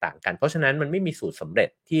แตกต่างกันเพราะฉะนั้นมันไม่มีสูตรสำเร็จ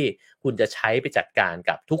ที่คุณจะใช้ไปจัดการ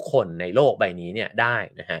กับทุกคนในโลกใบนี้เนี่ยได้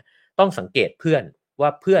นะฮะต้องสังเกตเพื่อนว่า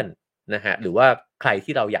เพื่อนนะฮะหรือว่าใคร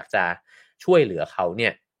ที่เราอยากจะช่วยเหลือเขาเนี่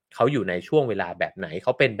ยเขาอยู่ในช่วงเวลาแบบไหนเข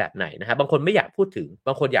าเป็นแบบไหนนะฮะบางคนไม่อยากพูดถึงบ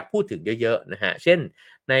างคนอยากพูดถึงเยอะๆนะฮะเช่น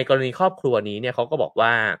ในกรณีครอบครัวนี้เนี่ยเขาก็บอกว่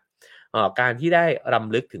าการที่ได้ร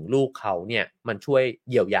ำลึกถึงลูกเขาเนี่ยมันช่วย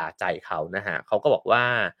เยียวยาใจเขานะฮะเขาก็บอกว่า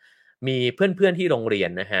มีเพื่อนๆที่โรงเรียน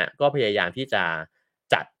นะฮะก็พยายามที่จะ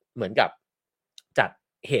จัดเหมือนกับจัด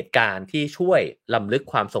เหตุการณ์ที่ช่วยรำลึก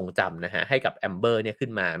ความทรงจำนะฮะให้กับแอมเบอร์เนี่ยขึ้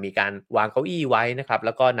นมามีการวางเก้าอี้ไว้นะครับแ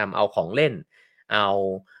ล้วก็นำเอาของเล่นเอา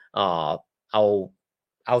เอ่อเอา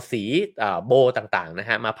เอาสีโบต่างๆนะ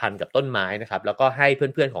ฮะมาพันกับต้นไม้นะครับแล้วก็ให้เ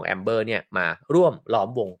พื่อนๆของแอมเบอร์เนี่ยมาร่วมล้อม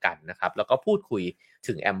วงกันนะครับแล้วก็พูดคุย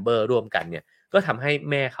ถึงแอมเบอร์ร่วมกันเนี่ยก็ทำให้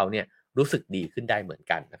แม่เขาเนี่ยรู้สึกดีขึ้นได้เหมือน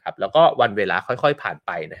กันนะครับแล้วก็วันเวลาค่อยๆผ่านไ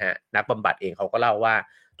ปนะฮะนักบำบัดเองเขาก็เล่าว่า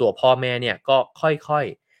ตัวพ่อแม่เนี่ยก็ค่อย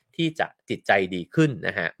ๆที่จะจิตใจดีขึ้นน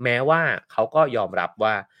ะฮะแม้ว่าเขาก็ยอมรับ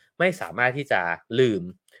ว่าไม่สามารถที่จะลืม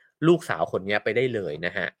ลูกสาวคนนี้ไปได้เลยน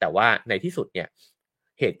ะฮะแต่ว่าในที่สุดเนี่ย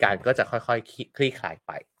เหตุการณ์ก็จะค่อยๆคลี่คลายไ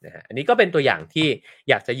ปนะฮะอันนี้ก็เป็นตัวอย่างที่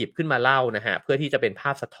อยากจะหยิบขึ้นมาเล่านะฮะเพื่อที่จะเป็นภ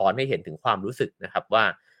าพสะท้อนให้เห็นถึงความรู้สึกนะครับว่า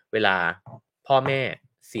เวลาพ่อแม่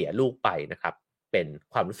เสียลูกไปนะครับเป็น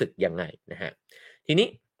ความรู้สึกยังไงนะฮะทีนี้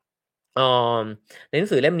เอ่อในหนั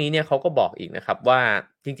งสือเล่มนี้เนี่ยเขาก็บอกอีกนะครับว่า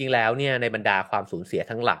จริงๆแล้วเนี่ยในบรรดาความสูญเสีย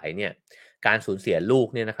ทั้งหลายเนี่ยการสูญเสียลูก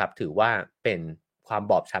เนี่ยนะครับถือว่าเป็นความ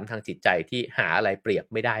บอบช้ำทางจิตใจที่หาอะไรเปรียบ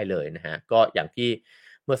ไม่ได้เลยนะฮะก็อย่างที่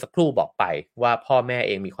เมื่อสักครู่บอกไปว่าพ่อแม่เ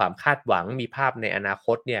องมีความคาดหวังมีภาพในอนาค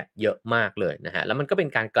ตเนี่ยเยอะมากเลยนะฮะแล้วมันก็เป็น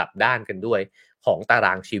การกลับด้านกันด้วยของตาร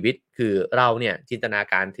างชีวิตคือเราเนี่ยจินตนา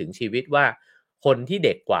การถึงชีวิตว่าคนที่เ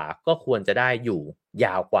ด็กกว่าก็ควรจะได้อยู่ย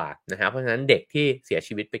าวกว่านะฮะเพราะฉะนั้นเด็กที่เสีย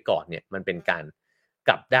ชีวิตไปก่อนเนี่ยมันเป็นการก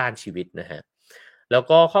ลับด้านชีวิตนะฮะแล้ว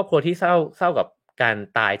ก็ครอบครัวที่เศร้ากับการ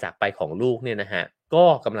ตายจากไปของลูกเนี่ยนะฮะก็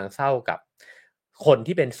กำลังเศร้ากับคน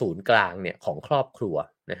ที่เป็นศูนย์กลางเนี่ยของครอบครัว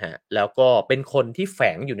นะฮะแล้วก็เป็นคนที่แฝ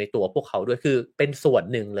งอยู่ในตัวพวกเขาด้วยคือเป็นส่วน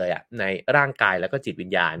หนึ่งเลยอะในร่างกายแล้วก็จิตวิญ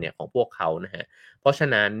ญาณเนี่ยของพวกเขานะฮะเพราะฉะ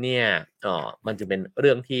นั้นเนี่ยมันจะเป็นเ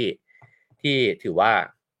รื่องที่ถือว่า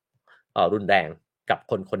รุนแรงกับ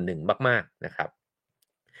คนคนหนึ่งมากๆนะครับ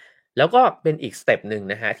แล้วก็เป็นอีกสเต็ปหนึ่ง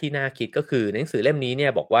นะฮะที่น่าคิดก็คือหนังสือเล่มนี้เนี่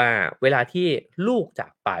ยบอกว่าเวลาที่ลูกจา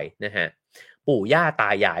กไปนะฮะปู่ย่าตา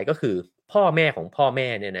ยายก็คือพ่อแม่ของพ่อแม่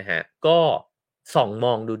เนี่ยนะฮะก็ ส่องม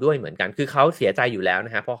องดูด้วยเหมือนกันคือเขาเสียใจอยู่แล้วน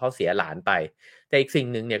ะฮะเพราะเขาเสียหลานไปแต่อีกสิ่ง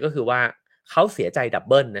หนึ่งเนี่ยก็คือว่าเขาเสียใจดับ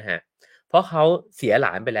เบิลนะฮะเพราะเขาเสียหล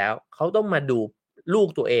านไปแล้วเขาต้องมาดูลูก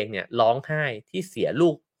ตัวเองเนี่ยร้องไห้ที่เสียลู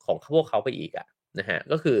กของพวกเขาไปอีกอะนะฮะ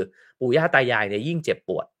ก็คือปู่ย่าตายายเนี่ยยิ่งเจ็บป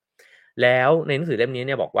วดแล้วในหนังสือเล่มนี้เ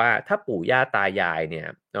นี่ยบอกว่าถ้าปู่ย่าตายายเนี่ย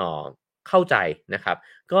เข้าใจนะครับ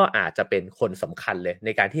ก็อาจจะเป็นคนสำคัญเลยใน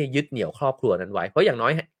การที่จะยึดเหนี่ยวครอบครัวนั้นไว้เพราะอย่างน้อ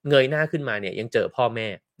ยเงยหน้าขึ้นมาเนี่ยยังเจอพ่อแม่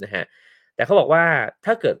นะฮะแต่เขาบอกว่า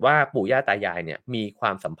ถ้าเกิดว่าปู่ย่าตายายเนี่ยมีคว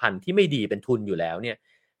ามสัมพันธ์ที่ไม่ดีเป็นทุนอยู่แล้วเนี่ย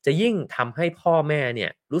จะยิ่งทำให้พ่อแม่เนี่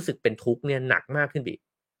ยรู้สึกเป็นทุกข์เนี่ยหนักมากขึ้นอีก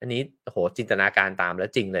อันนี้โอ้โหจินตนาการตามแล้ว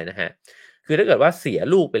จริงเลยนะฮะคือถ้าเกิดว่าเสีย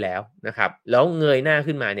ลูกไปแล้วนะครับแล้วเงยหน้า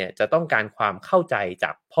ขึ้นมาเนี่ยจะต้องการความเข้าใจจ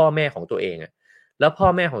ากพ่อแม่ของตัวเองอะแล้วพ่อ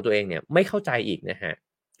แม่ของตัวเองเนี่ยไม่เข้าใจอีกนะฮะ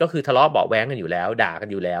ก็คือทะเลาะเบาะแว้งกันอยู่แล้วด่ากัน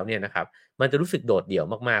อยู่แล้วเนี่ยนะครับมันจะรู้สึกโดดเดี่ยว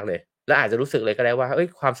มากๆเลยและอาจจะรู้สึกเลยก็ได้ว่าเอ้ย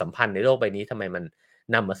ความสัมพันธ์ในโลกใบนี้ทำไมมัน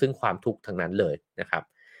นำมาซึ่งความทุกข์ทั้งนั้นเลยนะครับ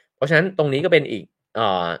เพราะฉะนั้นตรงนี้ก็เป็นอีก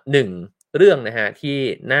หนึ่งเรื่องนะฮะที่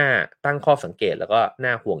น่าตั้งข้อสังเกตแล้วก็น่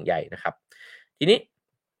าห่วงใยนะครับทีนี้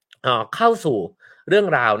เข้าสู่เรื่อง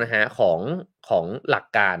ราวนะฮะของหลัก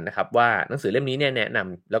การนะครับว่าหนังสือเล่มนี้เนี่ยแนะน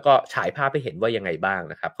ำแล้วก็ฉายภาพให้เห็นว่ายังไงบ้าง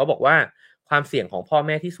นะครับเขาบอกว่าความเสี่ยงของพ่อแ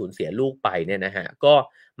ม่ที่สูญเสียลูกไปเนี่ยนะฮะก็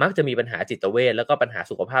มักจะมีปัญหาจิตเวชแล้วก็ปัญหา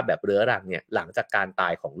สุขภาพแบบเรื้อรังเนี่ยหลังจากการตา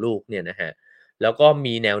ยของลูกเนี่ยนะฮะแล้วก็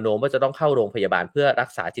มีแนวโน้มว่าจะต้องเข้าโรงพยาบาลเพื่อรัก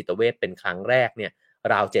ษาจิตเวชเป็นครั้งแรกเนี่ย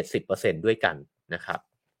ราว 70% ด้วยกันนะครับ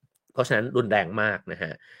เพราะฉะนั้นรุนแรงมากนะฮ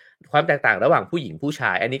ะ ความแตกต่างระหว่างผู้หญิงผู้ช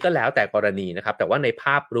ายอันนี้ก็แล้วแต่กรณีนะครับแต่ว่าในภ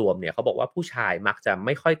าพรวมเนี่ยเขาบอกว่าผู้ชายมักจะไ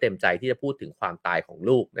ม่ค่อยเต็มใจที่จะพูดถึงความตายของ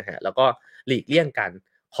ลูกนะฮะแล้วก็หลีกเลี่ยงกัน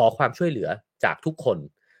ขอความช่วยเหลือจากทุกคน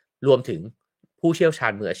รวมถึงผู้เชี่ยวชา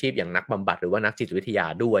ญมืออาชีพอย่างนักบำบัดหรือว่านักจิตวิทยา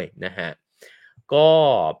ด้วยนะฮะก็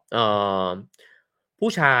เอ่อ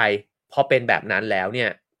ผู้ชายพอเป็นแบบนั้นแล้วเนี่ย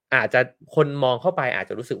อาจจะคนมองเข้าไปอาจ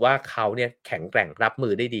จะรู้สึกว่าเขาเนี่ยแข็งแกร่งรับมื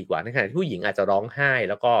อได้ดีกว่าในขณะที่ผู้หญิงอาจจะร้องไห้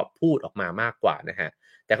แล้วก็พูดออกมามากกว่านะฮะ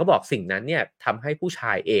แต่เขาบอกสิ่งนั้นเนี่ยทำให้ผู้ช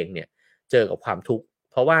ายเองเนี่ยเจอกับความทุกข์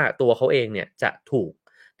เพราะว่าตัวเขาเองเนี่ยจะถูก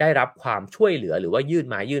ได้รับความช่วยเหลือหรือว่ายื่น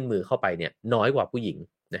ไม้ยื่นมือเข้าไปเนี่ยน้อยกว่าผู้หญิง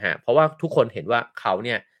นะฮะเพราะว่าทุกคนเห็นว่าเขาเ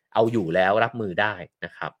นี่ยเอาอยู่แล้วรับมือได้น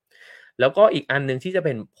ะครับแล้วก็อีกอันหนึ่งที่จะเ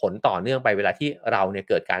ป็นผลต่อเนื่องไปเวลาที่เราเนี่ย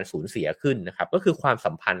เกิดการสูญเสียขึ้นนะครับก็คือความ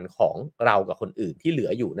สัมพันธ์ของเรากับคนอื่นที่เหลื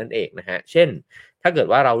ออยู่นั่นเองนะฮะเช่นถ้าเกิด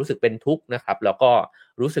ว่าเรารู้สึกเป็นทุกข์นะครับแล้วก็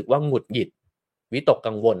รู้สึกว่าหงุดหงิดวิตก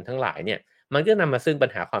กังวลทั้งหลายเนี่ย มันก็นำมาซึ่งปัญ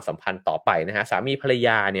หาความสัมพันธ์ต่อไปนะฮะสามีภรรย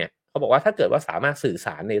าเนี่ยเขาบอกว่าถ้าเกิดว่าสามารถสื่อส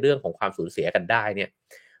ารในเรื่องของความสูญเสียกันได้เนี่ย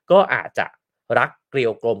ก็อาจจะรักเกลีย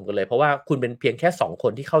วกลมกันเลยเพราะว่าคุณเป็นเพียงแค่2ค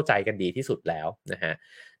นที่เข้าใจกันดีที่สุดแล้วนะฮะ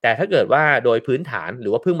แต่ถ้าเกิดว่าโดยพื้นฐานหรื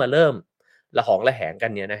อว่าเพิ่งมาเริ่มระหองระแหงกั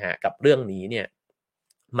นเนี่ยนะฮะกับเรื่องนี้เนี่ย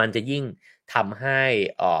มันจะยิ่งทำให้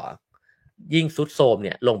ยิ่งทรุดโทรมเ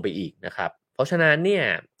นี่ยลงไปอีกนะครับเพราะฉะนั้นเนี่ย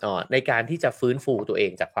ในการที่จะฟื้นฟูตัวเอ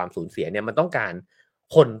งจากความสูญเสียเนี่ยมันต้องการ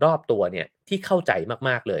คนรอบตัวเนี่ยที่เข้าใจม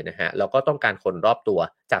ากๆเลยนะฮะแล้วก็ต้องการคนรอบตัว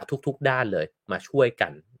จากทุกๆด้านเลยมาช่วยกั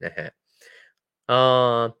นนะฮะเอ่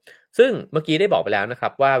อซึ่งเมื่อกี้ได้บอกไปแล้วนะครั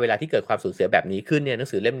บว่าเวลาที่เกิดความสูญเสียแบบนี้ขึ้นเนี่ยหนัง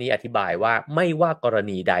สือเล่มนี้อธิบายว่าไม่ว่ากร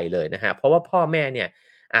ณีใดเลยนะฮะเพราะว่าพ่อแม่เนี่ย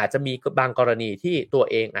อาจจะมีบางกรณีที่ตัว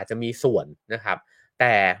เองอาจจะมีส่วนนะครับแ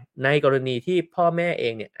ต่ในกรณีที่พ่อแม่เอ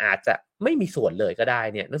งเนี่ยอาจจะไม่มีส่วนเลยก็ได้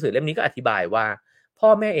เนี่ยหนังสือเล่มนี้ก็อธิบายว่าพ่อ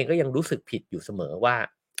แม่เองก็ยังรู้สึกผิดอยู่เสมอว่า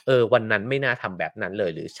วันนั้นไม่น่าทำแบบนั้นเล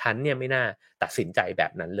ยหรือฉันเนี่ยไม่น่าตัดสินใจแบ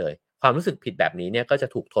บนั้นเลยความรู้สึกผิดแบบนี้เนี่ยก็จะ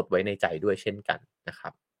ถูกทดไว้ในใจด้วยเช่นกันนะครั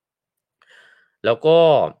บแล้วก็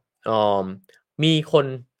เอ่อมีคน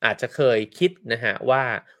อาจจะเคยคิดนะฮะว่า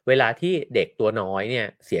เวลาที่เด็กตัวน้อยเนี่ย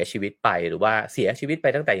เสียชีวิตไปหรือว่าเสียชีวิตไป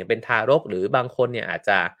ตั้งแต่ยังเป็นทารกหรือบางคนเนี่ยอาจ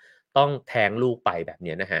จะต้องแท้งลูกไปแบบเ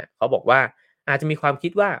นี้ยนะฮะเขาบอกว่าอาจจะมีความคิ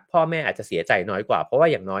ดว่าพ่อแม่อาจจะเสียใจน้อยกว่าเพราะว่า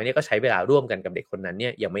อย่างน้อยเนี่ยก็ใช้เวลาร่วมกันกับเด็กคนนั้นเนี่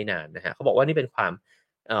ยยังไม่นานนะฮะเขาบอกว่านี่เป็นความ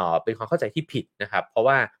เข้าใจที่ผิดนะครับเพราะ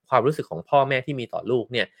ว่าความรู้สึกของพ่อแม่ที่มีต่อลูก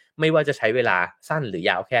เนี่ยไม่ว่าจะใช้เวลาสั้นหรือ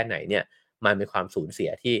ยาวแค่ไหนเนี่ยมันเป็นความสูญเสีย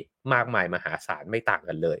ที่มากมายมหาศาลไม่ต่าง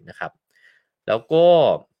กันเลยนะครับแล้วก็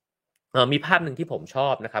มีภาพหนึ่งที่ผมชอ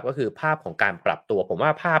บนะครับก็คือภาพของการปรับตัวผมว่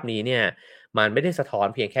าภาพนี้เนี่ยมันไม่ได้สะท้อน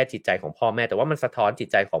เพียงแค่จิตใจของพ่อแม่แต่ว่ามันสะท้อนจิต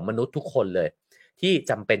ใจของมนุษย์ทุกคนเลยที่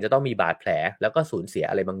จำเป็นจะต้องมีบาดแผลแล้วก็สูญเสีย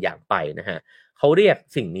อะไรบางอย่างไปนะฮะเขาเรียก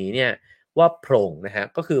สิ่งนี้เนี่ยว่าโพรงนะฮะ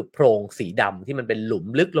ก็คือโพรงสีดำที่มันเป็นหลุม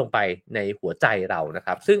ลึกลงไปในหัวใจเรานะค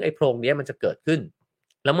รับซึ่งไอ้โพรงนี้มันจะเกิดขึ้น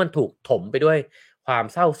แล้วมันถูกถมไปด้วยความ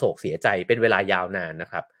เศร้าโศกเสียใจเป็นเวลายาวนานนะ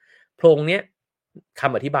ครับโพรงเนี้ยค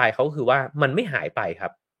ำอธิบายเขาคือว่ามันไม่หายไปครั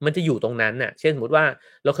บมันจะอยู่ตรงนั้นน่ะเช่นสมมติว่า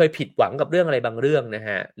เราเคยผิดหวังกับเรื่องอะไรบางเรื่องนะฮ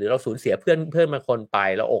ะหรือเราสูญเสียเพื่อนบางคนไป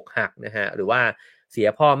เราอกหักนะฮะหรือว่าเสีย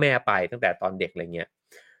พ่อแม่ไปตั้งแต่ตอนเด็กอะไรเงี้ย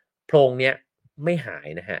โพรงเนี้ยไม่หาย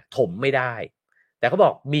นะฮะถมไม่ได้ แต่เขาบ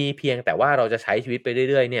อกมีเพียงแต่ว่าเราจะใช้ชีวิตไป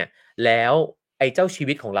เรื่อยๆเนี่ยแล้ว ไอ้เจ้าชี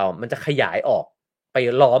วิตของเรามันจะขยายออกไป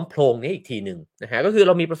ล้อมโพรงนี้อีกทีหนึ่งนะฮะก็คือเ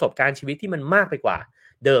รามีประสบการณ์ชีวิตที่มันมากไปกว่า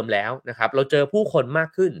เดิมแล้วนะครับเราเจอผู้คนมาก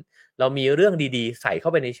ขึ้นเรามีเรื่องดีๆใส่เข้า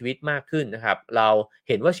ไปในชีวิตมากขึ้นนะครับเรา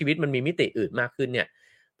เห็นว่าชีวิตมันมีมิติอื่นมากขึ้นเนี่ย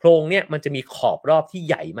โพรงเนี่ยมันจะมีขอบรอบที่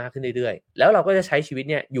ใหญ่มากขึ้นเรื่อยๆแล้วเราก็จะใช้ชีวิต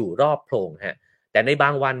เนี่ยอยู่รอบโพรงฮะแต่ในบา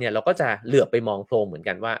งวันเนี่ยเราก็จะเหลือบไปมองโพรงเหมือน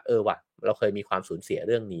กันว่าว่ะเราเคยมีความสูญเสียเ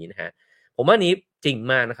รื่องนี้นะฮะ ผมว่านี้จริง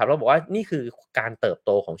มากนะครับเราบอกว่านี่คือการเติบโ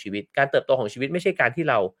ตของชีวิตการเติบโตของชีวิตไม่ใช่การที่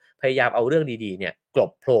เราพยายามเอาเรื่องดีๆเนี่ยกล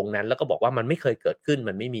บโพรงนั้นแล้วก็บอกว่ามันไม่เคยเกิดขึ้น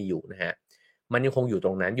มันไม่มีอยู่นะฮะมันยังคงอยู่ต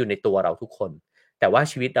รงนั้นอยู่ในตัวเราทุกคนแต่ว่า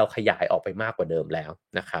ชีวิตเราขยายออกไปมากกว่าเดิมแล้ว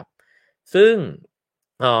นะครับซึ่ง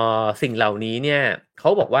สิ่งเหล่านี้เนี่ยเขา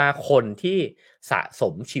บอกว่าคนที่สะส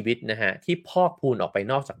มชีวิตนะฮะที่พอกพูนออกไป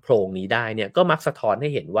นอกจากโพรงนี้ได้เนี่ยก็มักสะท้อนให้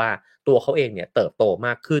เห็นว่าตัวเขาเองเนี่ยเติบโตม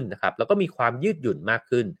ากขึ้นนะครับแล้วก็มีความยืดหยุ่นมาก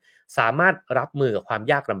ขึ้น สามารถรับมือกับความ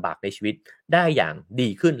ยากลำบากในชีวิตได้อย่างดี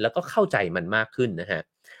ขึ้นแล้วก็เข้าใจมันมากขึ้นนะฮะ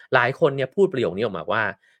หลายคนเนี่ยพูดประโยคนี้ออกมาว่า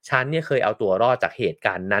ฉันเนี่ยเคยเอาตัวรอดจากเหตุก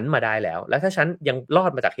ารณ์นั้นมาได้แล้วแล้วถ้าฉันยังรอ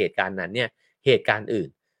ดมาจากเหตุการณ์นั้นเนี่ยเหตุการณ์อื่น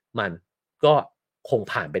มันก็คง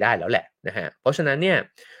ผ่านไปได้แล้วแหละนะฮะเพราะฉะนั้นเนี่ย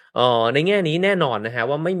ในแง่นี้แน่นอนนะฮะ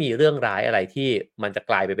ว่าไม่มีเรื่องร้ายอะไรที่มันจะ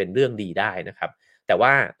กลายไปเป็นเรื่องดีได้นะครับแต่ว่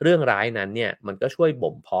าเรื่องร้ายนั้นเนี่ยมันก็ช่วย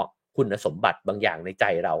บ่มเพาะคุณสมบัติบางอย่างในใจ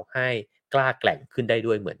เราให้กล้าแกร่งขึ้นได้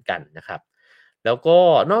ด้วยเหมือนกันนะครับแล้วก็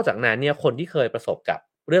นอกจากนั้นเนี่ยคนที่เคยประสบกับ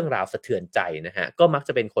เรื่องราวสะเทือนใจนะฮะก็มักจ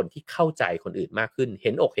ะเป็นคนที่เข้าใจคนอื่นมากขึ้นเ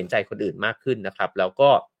ห็นอกเห็นใจคนอื่นมากขึ้นนะครับแล้วก็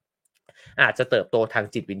อาจจะเติบโตทาง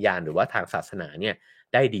จิตวิญญาณหรือว่าทางศาสนาเนี่ย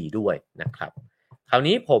ได้ดีด้วยนะครับคราว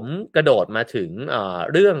นี้ผมกระโดดมาถึง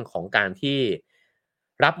เรื่องของการที่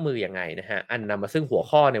รับมือยังไงนะฮะอันนำมาซึ่งหัว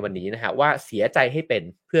ข้อในวันนี้นะฮะว่าเสียใจให้เป็น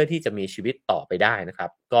เพื่อที่จะมีชีวิตต่อไปได้นะครั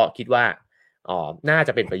บก็คิดว่าน่าจ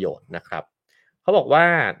ะเป็นประโยชน์นะครับเขาบอกว่า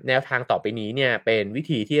แนวทางต่อไปนี้เนี่ยเป็นวิ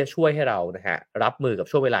ธีที่จะช่วยให้เรานะฮะรับมือกับ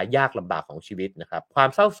ช่วงเวลายากลำบากของชีวิตนะครับความ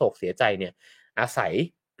เศร้าโศกเสียใจเนี่ยอาศัย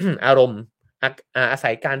อารมณ์อา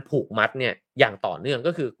ศัยการผูกมัดเนี่ยอย่างต่อเนื่อง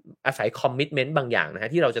ก็คืออาศัยคอมมิตเมนต์บางอย่างนะฮะ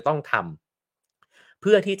ที่เราจะต้องทำเ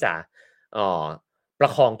พื่อที่จะเอ่อปร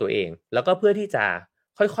ะคองตัวเองแล้วก็เพื่อที่จะ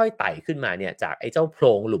ค่อยๆไต่ขึ้นมาเนี่ยจากไอ้เจ้าโพร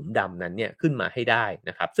งหลุมดำนั้นเนี่ยขึ้นมาให้ได้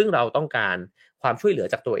นะครับซึ่งเราต้องการความช่วยเหลือ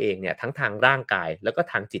จากตัวเองเนี่ยทั้งทางร่างกายแล้วก็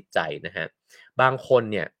ทางจิตใจนะฮะบางคน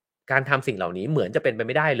เนี่ยการทำสิ่งเหล่านี้เหมือนจะเป็นไปไ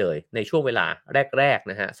ม่ได้เลยในช่วงเวลาแรกๆ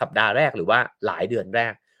นะฮะสัปดาห์แรกหรือว่าหลายเดือนแร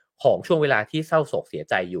ก ของช่วงเวลาที่เศร้าโศกเสีย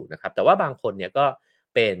ใจอยู่นะครับแต่ว่าบางคนเนี่ยก็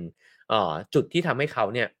เป็นจุดที่ทำให้เขา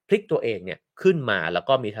เนี่ยพลิกตัวเองเนี่ยขึ้นมาแล้ว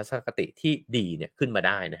ก็มีทัศนคติที่ดีเนี่ยขึ้นมาไ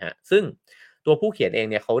ด้นะฮะซึ่งตัวผู้เขียนเอง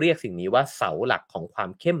เนี่ยเขาเรียกสิ่งนี้ว่าเสาหลักของความ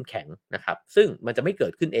เข้มแข็งนะครับซึ่งมันจะไม่เกิ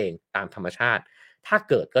ดขึ้นเองตามธรรมชาติถ้า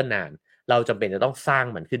เกิดก็นานเราจำเป็นจะต้องสร้าง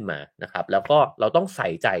มันขึ้นมานะครับแล้วก็เราต้องใส่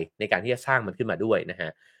ใจในการที่จะสร้างมันขึ้นมาด้วยนะฮะ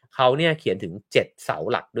เขาเนี่ยเขียนถึง7เสา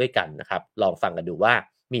หลักด้วยกันนะครับลองฟังกันดูว่า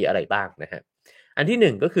มีอะไรบ้างนะฮะ อัน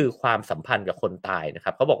ที่1ก็คือความสัมพันธ์กับคนตายนะค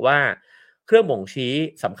รับเขาบอกว่าเครื่องบ่งชี้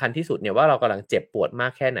สำคัญที่สุดเนี่ยว่าเรากำลังเจ็บปวดมา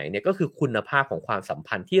กแค่ไหนเนี่ยก็คือคุณภาพของความสัม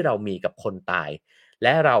พันธ์ที่เรามีกับคนตายแล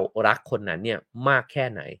ะเรารักคนนั้นเนี่ยมากแค่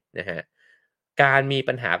ไหนนะฮะการมี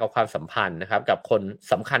ปัญหากับความสัมพันธ์นะครับกับคน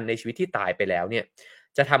สำคัญในชีวิตที่ตายไปแล้วเนี่ย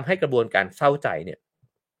จะทำให้กระบวนการเศร้าใจเนี่ย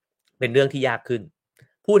เป็นเรื่องที่ยากขึ้น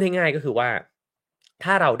พูดให้ง่ายก็คือว่า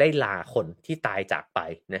ถ้าเราได้ลาคนที่ตายจากไป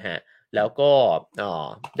นะฮะ แล้วก็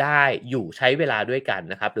ได้อยู่ใช้เวลาด้วยกัน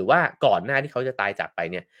นะครับหรือว่าก่อนหน้าที่เขาจะตายจากไป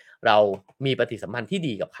เนี่ยเรามีปฏิสัมพันธ์ที่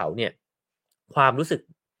ดีกับเขาเนี่ยความรู้สึก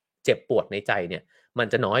เจ็บปวดในใจเนี่ยมัน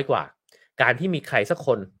จะน้อยกว่าการที่มีใครสักค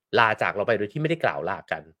นลาจากเราไปโดยที่ไม่ได้กล่าวลา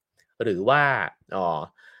กันหรือว่า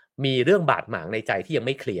มีเรื่องบาดหมางในใจที่ยังไ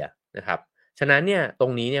ม่เคลียร์นะครับฉะนั้นเนี่ยตร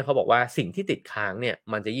งนี้เนี่ยเขาบอกว่าสิ่งที่ติดค้างเนี่ย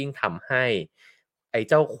มันจะยิ่งทำให้ไอ้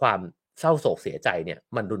เจ้าความเศร้าโศกเสียใจเนี่ย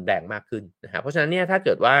มันรุนแรงมากขึ้นนะครับเพราะฉะนั้นเนี่ยถ้าเ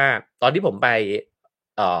กิดว่าตอนที่ผมไป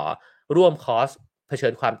เอ่อร่วมคอร์สเผชิ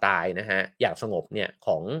ญความตายนะฮะอย่างสงบเนี่ยข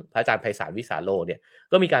องพระอาจารย์ไพศาลวิสาโลเนี่ย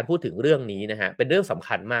ก็มีการพูดถึงเรื่องนี้นะฮะเป็นเรื่องสำ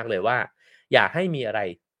คัญมากเลยว่าอย่าให้มีอะไร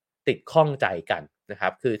ติดข้องใจกันนะครั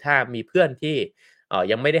บคือถ้ามีเพื่อนที่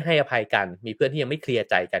ยังไม่ได้ให้อภัยกันมีเพื่อนที่ยังไม่เคลียร์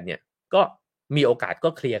ใจกันเนี่ยก็มีโอกาสก็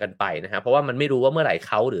เคลียร์กันไปนะฮะเพราะว่ามันไม่รู้ว่าเมื่อไหร่เ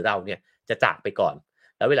ขาหรือเราเนี่ยจะจากไปก่อน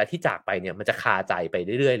แล้วเวลาที่จากไปเนี่ยมันจะคาใจไป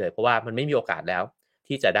เรื่อยๆเลยเพราะว่ามันไม่มีโอกาสแล้ว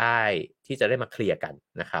ที่จะได้มาเคลียร์กัน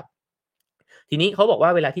นะครับทีนี้เขาบอกว่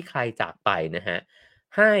าเวลาที่ใครจากไปนะฮะ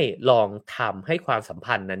ให้ลองทำให้ความสัม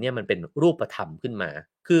พันธ์นั้นเนี่ยมันเป็นรูปธรรมขึ้นมา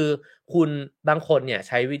คือคุณบางคนเนี่ยใ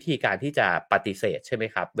ช้วิธีการที่จะปฏิเสธใช่ไหม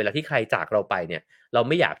ครับเวลาที่ใครจากเราไปเนี่ยเรา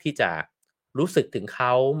ไม่อยากที่จะรู้สึกถึงเข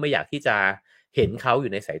าไม่อยากที่จะเห็นเขาอ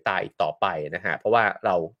ยู่ในสายตาอีกต่อไปนะฮะเพราะว่าเร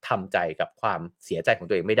าทำใจกับความเสียใจของ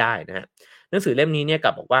ตัวเองไม่ได้นะฮะ หนังสือเล่มนี้เนี่ยก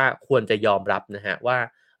ลับบอกว่าควรจะยอมรับนะฮะว่า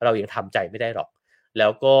เรายังทำใจไม่ได้หรอกแล้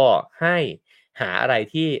วก็ให้หาอะไร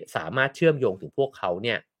ที่สามารถเชื่อมโยงถึงพวกเขาเ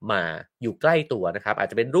นี่ย มาอยู่ใกล้ตัวนะครับอาจ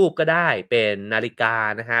จะเป็นรูปก็ได้เป็นนาฬิกา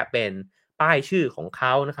นะฮะเป็นป้ายชื่อของเข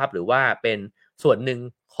านะครับหรือว่าเป็นส่วนหนึ่ง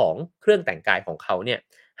ของเครื่องแต่งกายของเขาเนี่ย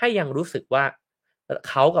ให้ยังรู้สึกว่า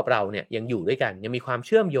เขากับเราเนี่ยยังอยู่ด้วยกันยังมีความเ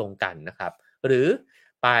ชื่อมโยงกันนะครับหรือ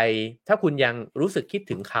ไปถ้าคุณยังรู้สึกคิด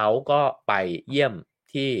ถึงเขาก็ไปเยี่ยม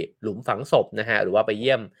ที่หลุมฝังศพนะฮะหรือว่าไปเ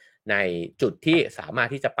ยี่ยมในจุดที่สามารถ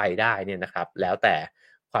ที่จะไปได้เนี่ยนะครับแล้วแต่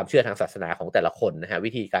ความเชื่อทางศาสนาของแต่ละคนนะฮะ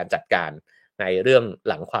วิธีการจัดการในเรื่อง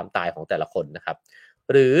หลังความตายของแต่ละคนนะครับ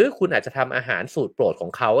หรือคุณอาจจะทำอาหารสูตรโปรดขอ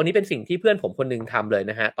งเขาอันนี้เป็นสิ่งที่เพื่อนผมคนหนึ่งทำเลย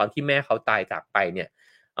นะฮะตอนที่แม่เขาตายจากไปเนี่ย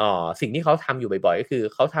สิ่งที่เขาทำอยู่บ่อยๆก็คือ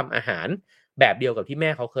เขาทำอาหารแบบเดียวกับที่แม่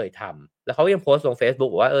เขาเคยทำแล้วเขายังโพสต์ลงเฟซบุ๊ก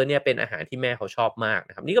บอกว่าเนี่ยเป็นอาหารที่แม่เขาชอบมาก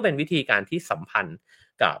นะครับนี่ก็เป็นวิธีการที่สัมพันธ์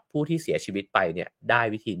กับผู้ที่เสียชีวิตไปเนี่ยได้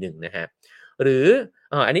วิธีหนึ่งนะฮะหรือ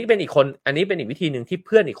อันนี้เป็นอีกวิธีหนึ่งที่เ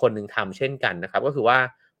พื่อนอีกคนหนึ่งทำเช่นกันนะครับก็คือว่า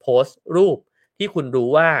โพสต์รูปที่คุณรู้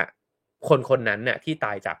ว่าคนคนนั้นน่ะที่ต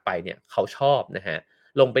ายจากไปเนี่ยเขาชอบนะฮะ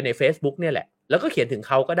ลงไปในเฟซบุ๊กเนี่ยแหละแล้วก็เขียนถึงเ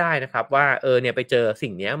ขาก็ได้นะครับว่าเนี่ยไปเจอสิ่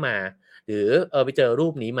งเนี้ยมาหรือไปเจอรู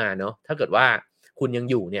ปนี้มาเนาะถ้าเกิดว่าคุณยัง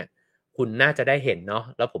อยู่เนี่ยคุณน่าจะได้เห็นเนาะ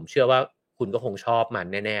แล้วผมเชื่อว่าคุณก็คงชอบมัน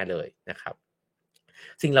แน่ๆเลยนะครับ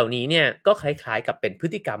สิ่งเหล่านี้เนี่ยก็คล้ายๆกับเป็นพฤ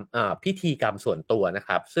ติกรรมพิธีกรรมส่วนตัวนะค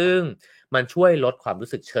รับซึ่งมันช่วยลดความรู้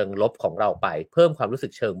สึกเชิงลบของเราไปเพิ่มความรู้สึ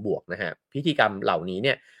กเชิงบวกนะฮะพิธีกรรมเหล่านี้เ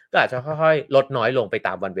นี่ยก็อาจจะค่อยๆลดน้อยลงไปต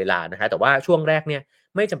ามวันเวลานะฮะแต่ว่าช่วงแรกเนี่ย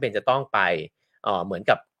ไม่จำเป็นจะต้องไปเหมือน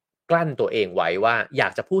กับกลั้นตัวเองไว้ว่าอยา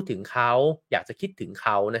กจะพูดถึงเขาอยากจะคิดถึงเข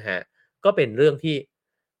านะฮะก็เป็นเรื่องที่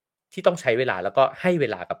ต้องใช้เวลาแล้วก็ให้เว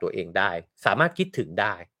ลากับตัวเองได้สามารถคิดถึงไ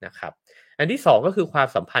ด้นะครับอันที่2ก็คือความ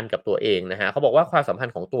สัมพันธ์กับตัวเองนะฮะเขาบอกว่าความสัมพัน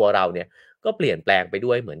ธ์ของตัวเราเนี่ยก็เปลี่ยนแปลงไป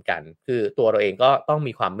ด้วยเหมือนกันคือตัวเราเองก็ต้อง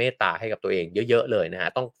มีความเมตตาให้กับตัวเองเยอะๆเลยนะฮะ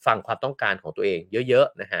ต้องฟังความต้องการของตัวเองเยอะ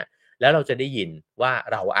ๆนะฮะแล้วเราจะได้ยินว่า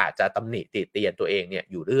เราอาจจะตำหนิติเตียนตัวเองเนี่ย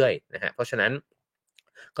อยู่เรื่อยนะฮะเพราะฉะนั้น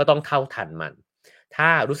ก็ต้องเท่าทันมันถ้า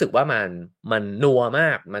รู้สึกว่ามันนัวม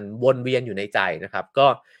ากมันวนเวียนอยู่ในใจนะครับก็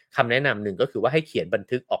คำแนะนำหนึ่งก็คือว่าให้เขียนบัน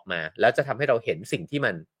ทึกออกมาแล้วจะทำให้เราเห็นสิ่งที่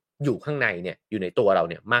มันอยู่ข้างในเนี่ยอยู่ในตัวเรา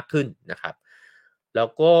เนี่ยมากขึ้นนะครับแล้ว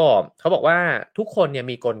ก็เขาบอกว่าทุกคนเนี่ย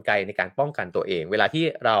มีกลไกในการป้องกันตัวเองเวลาที่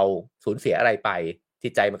เราสูญเสียอะไรไปจิ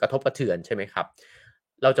ตใจมันกระทบกระเทือนใช่ไหมครับ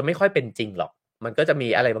เราจะไม่ค่อยเป็นจริงหรอกมันก็จะมี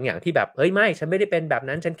อะไรบางอย่างที่แบบเฮ้ยไม่ฉันไม่ได้เป็นแบบ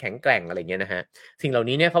นั้นฉันแข็งแกร่งอะไรเงี้ยนะฮะสิ่งเหล่า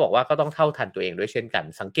นี้เนี่ยเขาบอกว่าก็ต้องเท่าทันตัวเองด้วยเช่นกัน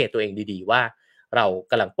สังเกตตัวเองดีๆว่าเรา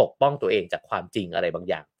กำลังปกป้องตัวเองจากความจริงอะไรบาง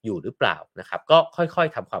อย่างอยู่หรือเปล่านะครับก็ค่อย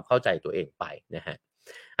ๆทำความเข้าใจตัวเองไปนะฮะ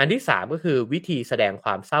อันที่3ก็คือวิธีแสดงคว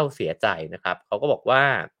ามเศร้าเสียใจนะครับเขาก็บอกว่า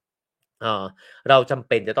เอ่อเราจำเ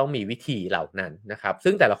ป็นจะต้องมีวิธีเหล่านั้นนะครับ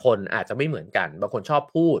ซึ่งแต่ละคนอาจจะไม่เหมือนกันบางคนชอบ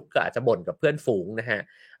พูดก็อาจจะบ่นกับเพื่อนฝูงนะฮะ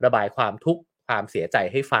ระบายความทุกข์ความเสียใจ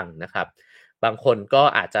ให้ฟังนะครับบางคนก็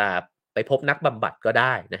อาจจะไปพบนักบำบัดก็ไ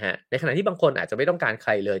ด้นะฮะในขณะที่บางคนอาจจะไม่ต้องการใค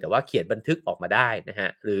รเลยแต่ว่าเขียนบันทึกออกมาได้นะฮะ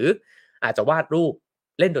หรืออาจจะวาดรูป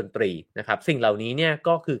เล่นดนตรีนะครับสิ่งเหล่านี้เนี่ย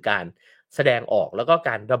ก็คือการแสดงออกแล้วก็ก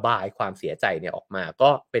ารระบายความเสียใจเนี่ยออกมาก็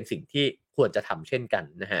เป็นสิ่งที่ควรจะทำเช่นกัน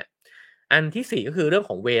นะฮะอันที่4ก็คือเรื่อง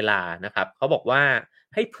ของเวลานะครับเขาบอกว่า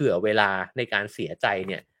ให้เผื่อเวลาในการเสียใจ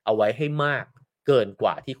เนี่ยเอาไว้ให้มากเกินก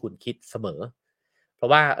ว่าที่คุณคิดเสมอเพรา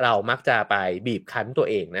ะว่าเรามักจะไปบีบคั้นตัว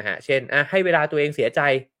เองนะฮะเช่นให้เวลาตัวเองเสียใจ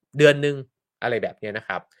เดือนหนึ่งอะไรแบบเนี้ยนะค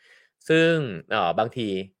รับซึ่งบางที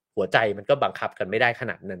หัวใจมันก็บังคับกันไม่ได้ข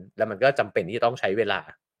นาดนั้นแล้วมันก็จำเป็นที่จะต้องใช้เวลา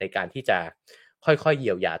ในการที่จะค่อยๆเ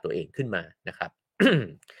ยียวยาตัวเองขึ้นมานะครับ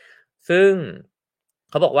ซึ่ง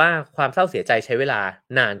เขาบอกว่าความเศร้าเสียใจใช้เวลา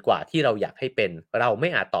นานกว่าที่เราอยากให้เป็นเราไม่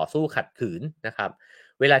อาจต่อสู้ขัดขืนนะครับ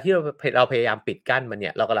เวลาที่เราพยายามปิดกั้นมันเนี่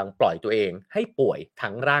ยเรากำลังปล่อยตัวเองให้ป่วย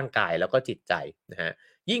ทั้งร่างกายแล้วก็จิตใจนะฮะ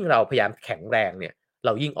ยิ่งเราพยายามแข็งแรงเนี่ยเร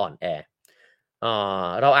ายิ่งอ่อนแอ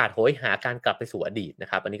เราอาจโหยหาการกลับไปสู่อดีตนะ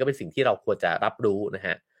ครับอันนี้ก็เป็นสิ่งที่เราควรจะรับรู้นะฮ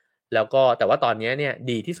ะแล้วก็แต่ว่าตอนนี้เนี่ย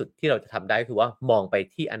ดีที่สุดที่เราจะทำได้คือว่ามองไป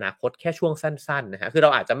ที่อนาคตแค่ช่วงสั้นๆนะฮะคือเรา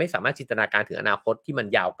อาจจะไม่สามารถจินตนาการถึงอนาคตที่มัน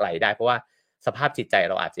ยาวไกลได้เพราะว่าสภาพจิตใจ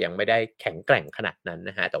เราอาจจะยังไม่ได้แข็งแกร่งขนาดนั้น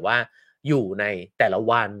นะฮะแต่ว่าอยู่ในแต่ละ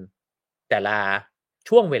วันแต่ละ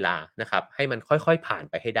ช่วงเวลานะครับให้มันค่อยๆผ่าน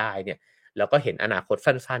ไปให้ได้เนี่ยแล้วก็เห็นอนาคต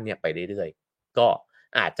สั้นๆเนี่ยไปเรื่อยๆก็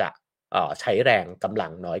อาจจะใช้แรงกำลั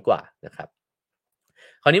งน้อยกว่านะครับ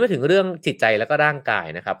คราวนี้มาถึงเรื่องจิตใจแล้วก็ร่างกาย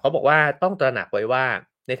นะครับเขาบอกว่าต้องตระหนักไว้ว่า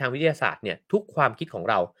ในทางวิทยาศาสตร์เนี่ยทุกความคิดของ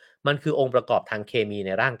เรา มันคือองค์ประกอบทางเคมีใ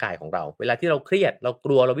นร่างกายของเราเวลาที่เราเครียดเราก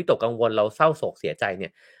ลัวเราวิตกกังวลเราเศร้าโศกเสียใจเนี่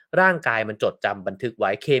ยร่างกายมันจดจำบันทึกไ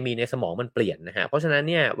ว้เคมีในสมองมันเปลี่ยนนะฮะเพราะฉะนั้น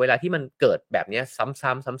เนี่ยเวลาที่มันเกิดแบบเนี้ย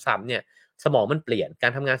ซ้ำๆเนี่ยสมองมันเปลี่ยนกา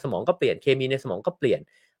รทำงานสมองก็เปลี่ยนเคมีในสมองก็เปลี่ยน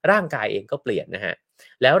ร่างกายเองก็เปลี่ยนนะฮะ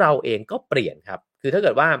แล้วเราเองก็เปลี่ยนครับคือถ้าเ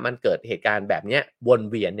กิดว่ามันเกิดเหตุการณ์แบบเนี้ยวน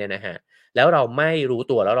เวียนเนี่ยนะฮะ แล้วเราไม่รู้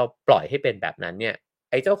ตัวแล้วเราปล่อยให้เป็นแบบนั้นเนี่ย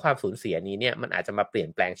ไอ้เจ้าความสูญเสียนี้เนี่ยมันอาจจะมาเปลี่ยน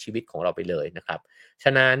แปลงชีวิตของเราไปเลยนะครับฉ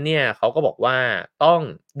ะนั้นเนี่ยเขาก็บอกว่าต้อง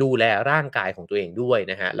ดูแลร่างกายของตัวเองด้วย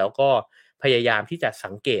นะฮะแล้วก็พยายามที่จะ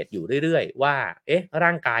สังเกตอยู่เรื่อยๆว่าเอ๊ะร่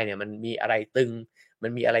างกายเนี่ยมันมีอะไรตึงมั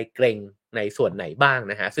นมีอะไรเกร็งในส่วนไหนบ้าง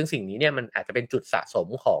นะฮะซึ่งสิ่งนี้เนี่ยมันอาจจะเป็นจุดสะสม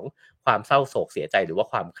ของความเศร้าโศกเสียใจหรือว่า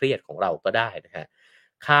ความเครียดของเราก็ได้นะฮะ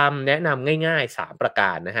คำแนะนำง่ายๆ3ประก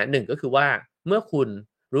ารนะฮะ1ก็คือว่าเมื่อคุณ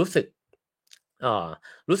รู้สึกเอ่อ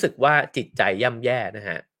รู้สึกว่าจิตใจย่ำแย่นะฮ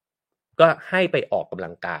ะก็ให้ไปออกกำลั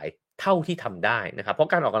งกายเท่าที่ทำได้นะครับเพราะ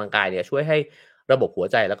การออกกำลังกายเนี่ยช่วยให้ระบบหัว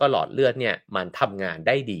ใจแล้วก็หลอดเลือดเนี่ยมันทำงานไ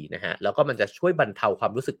ด้ดีนะฮะแล้วก็มันจะช่วยบรรเทาควา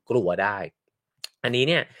มรู้สึกกลัวได้อันนี้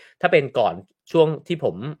เนี่ยถ้าเป็นก่อนช่วงที่ผ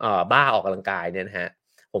มบ้าออกกำลังกายเนี่ยนะฮะ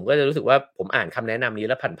ผมก็จะรู้สึกว่าผมอ่านคำแนะนำนี้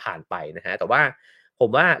แล้วผ่านๆไปนะฮะแต่ว่าผม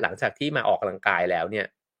ว่าหลังจากที่มาออกกำลังกายแล้วเนี่ย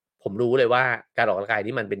ผมรู้เลยว่าการออกกำลังกาย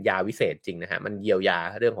นี่มันเป็นยาวิเศษจริงนะฮะมันเยียวยา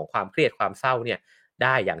เรื่องของความเครียดความเศร้าเนี่ย ไ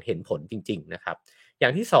ด้อย่างเห็นผลจริงๆนะครับอย่า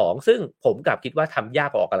งที่2ซึ่งผมกลับคิดว่าทำยาก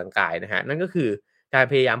กว่าออกกำลังกายนะฮะนั่นก็คือการ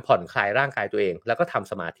พยายามผ่อนคลายร่างกายตัวเองแล้วก็ท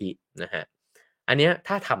ำสมาธินะฮะอันเนี้ย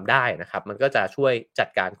ถ้าทำได้นะครับมันก็จะช่วยจัด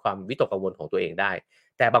การความวิตกกังวลของตัวเองได้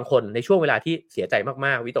แต่บางคนในช่วงเวลาที่เสียใจม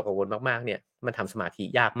ากๆวิตกกังวลมากๆเนี่ยมันทำสมาธิ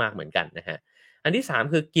ยากมากเหมือนกันนะฮะอันที่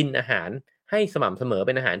3คือกินอาหารให้สม่ำเสมอเ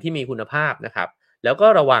ป็นอาหารที่มีคุณภาพนะครับแล้วก็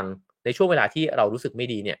ระวังในช่วงเวลาที่เรารู้สึกไม่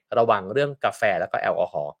ดีเนี่ยระวังเรื่องกาแฟแล้วก็แอลกอ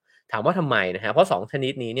ฮอล์ ถามว่าทำไมนะฮะเพราะ2ชนิ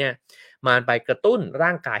ดนี้เนี่ยมันไปกระตุ้นร่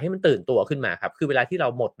างกายให้มันตื่นตัวขึ้นมาครับคือเวลาที่เรา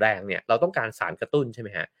หมดแรงเนี่ยเราต้องการสารกระตุ้นใช่ไหม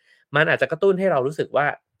ฮะมันอาจจะกระตุ้นให้เรารู้สึกว่า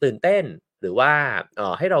ตื่นเต้นหรือว่า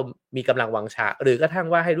ให้เรามีกำลังวังชาหรือกระทั่ง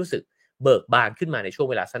ว่าให้รู้สึกเบิกบานขึ้นมาในช่วง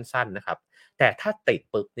เวลาสั้นๆนะครับแต่ถ้าติด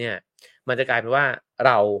ปุ๊บเนี่ยมันจะกลายเป็นว่าเ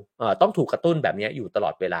ราต้องถูกกระตุ้นแบบนี้อยู่ตลอ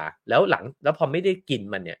ดเวลาแล้วพอไม่ได้กิน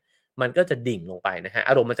มันเนี่ยมันก็จะดิ่งลงไปนะฮะ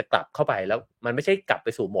อารมณ์มันจะกลับเข้าไปแล้วมันไม่ใช่กลับไป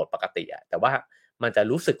สู่โหมดปกติอะแต่ว่า มันจะ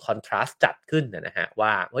รู้สึกคอนทราสต์จัดขึ้นนะฮะว่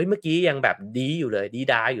าเฮ้ยเมื่อกี้ยังแบบดีอยู่เลยดี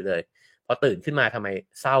ด้าอยู่เลยพอตื่นขึ้นมาทำไม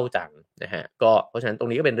เศร้าจังนะฮะก็เพราะฉะนั้นตรง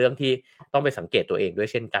นี้ก็เป็นเรื่องที่ต้องไปสังเกตตัวเองด้วย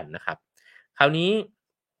เช่นกันนะครับคราวนี้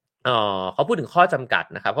เขาพูดถึงข้อจำกัด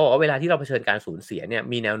นะครับเขาบอกว่าเวลาที่เราเผชิญการสูญเสียเนี่ย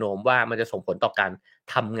มีแนวโน้มว่ามันจะส่งผลต่อการ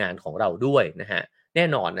ทำงานของเราด้วยนะฮะแน่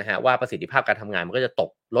นอนนะฮะว่าประสิทธิภาพการทำงานมันก็จะต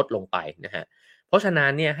กลดลงไปนะฮะเพราะฉะนั้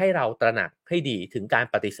นเนี่ยให้เราตระหนักให้ดีถึงการ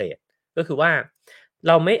ปฏิเสธก็คือว่า เ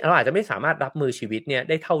ราอาจจะไม่สามารถรับมือชีวิตเนี่ย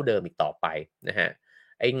ได้เท่าเดิมอีกต่อไปนะฮะ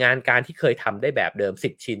ไองานการที่เคยทำได้แบบเดิม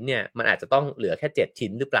10ชิ้นเนี่ยมันอาจจะต้องเหลือแค่7ชิ้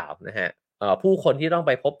นหรือเปล่านะฮะผู้คนที่ต้องไ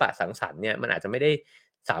ปพบปะสังสรรค์เนี่ยมันอาจจะไม่ได้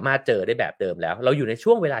สามารถเจอได้แบบเดิมแล้วเราอยู่ใน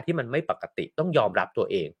ช่วงเวลาที่มันไม่ปกติต้องยอมรับตัว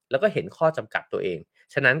เองแล้วก็เห็นข้อจำกัดตัวเอง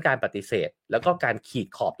ฉะนั้นการปฏิเสธแล้วก็การขีด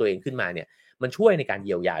ขอบตัวเองขึ้นมาเนี่ยมันช่วยในการเ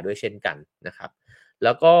ยียวยาด้วยเช่นกันนะครับแ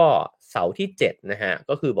ล้วก็เสาที่7นะฮะ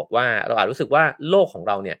ก็คือบอกว่าเราอาจรู้สึกว่าโลกของ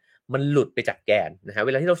เราเนี่ย มันหลุดไปจากแกนนะฮะเว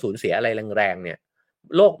ลาที่เราสูญเสียอะไรแรงๆเนี่ย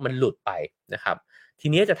โลกมันหลุดไปนะครับที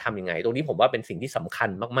นี้จะทำยังไงตรงนี้ผมว่าเป็นสิ่งที่สำคัญ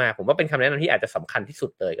มากๆผมว่าเป็นคำแนะนำที่อาจจะสำคัญที่สุ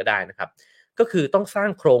ดเลยก็ได้นะครับก็คือต้องสร้าง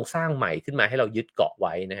โครงสร้างใหม่ขึ้นมาให้เรายึดเกาะไ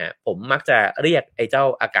ว้นะฮะผมมักจะเรียกไอ้เจ้า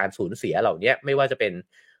อาการสูญเสียเหล่านี้ไม่ว่าจะเป็น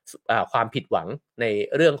ความผิดหวังใน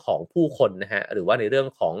เรื่องของผู้คนนะฮะหรือว่าในเรื่อง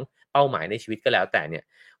ของเป้าหมายในชีวิตก็แล้วแต่เนี่ย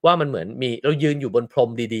ว่ามันเหมือนมีเรายืนอยู่บนพรม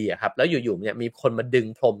ดีๆอะครับแล้วอยู่ๆเนี่ยมีคนมาดึง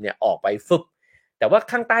พรมเนี่ยออกไปฟึบ แต่ว่า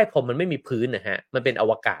ข้างใต้พรมมันไม่มีพื้นนะฮะมันเป็นอ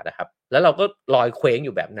วกาศอะครับแล้วเราก็ลอยเคว้งอ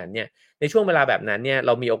ยู่แบบนั้นเนี่ยในช่วงเวลาแบบนั้นเนี่ยเร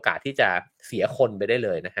ามีโอกาสที่จะเสียคนไปได้เล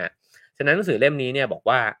ยนะฮะฉะนั้นหนังสือเล่มนี้เนี่ยบอก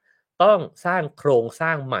ว่าต้องสร้างโครงสร้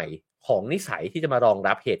างใหม่ของนิสัยที่จะมารอง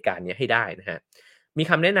รับเหตุการณ์นี้ให้ได้นะฮะมี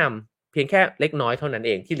คำแนะนำเพียงแค่เล็กน้อยเท่านั้นเ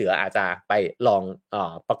องที่เหลืออาจจะไปลอง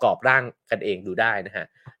ประกอบร่างกันเองดูได้นะฮะ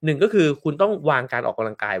หนึ่งก็คือคุณต้องวางการออกกำ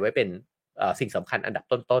ลังกายไว้เป็นสิ่งสำคัญอันดับ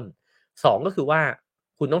ต้นๆ2ก็คือว่า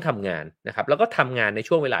คุณต้องทำงานนะครับแล้วก็ทำงานใน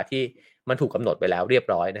ช่วงเวลาที่มันถูกกำหนดไปแล้วเรียบ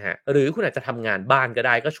ร้อยนะฮะหรือคุณอาจจะทำงานบ้านก็ไ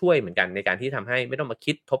ด้ก็ช่วยเหมือนกันในการที่ทำให้ไม่ต้องมา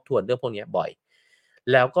คิดทบทวนเรื่องพวกนี้บ่อย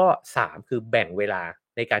แล้วก็3คือแบ่งเวลา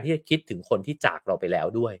ในการที่จะคิดถึงคนที่จากเราไปแล้ว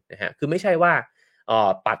ด้วยนะฮะคือไม่ใช่ว่า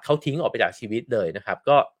ปัดเขาทิ้งออกไปจากชีวิตเลยนะครับ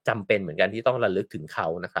ก็จำเป็นเหมือนกันที่ต้องระลึกถึงเขา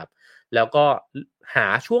นะครับแล้วก็หา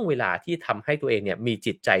ช่วงเวลาที่ทำให้ตัวเองเนี่ยมี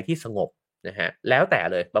จิตใจที่สงบนะฮะแล้วแต่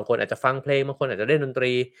เลยบางคนอาจจะฟังเพลงบางคนอาจจะเล่นดนต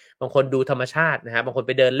รี บางคนดูธรรมชาตินะฮะบางคนไ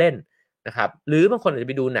ปเดินเล่นนะครับหรือบางคนอาจจะ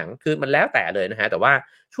ไปดูหนังคือมันแล้วแต่เลยนะฮะแต่ว่า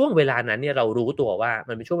ช่วงเวลานั้นเนี่ยเรารู้ตัวว่า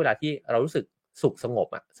มันเป็นช่วงเวลาที่เรารู้สึกสุขสงบ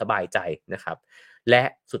อะสบายใจนะครับและ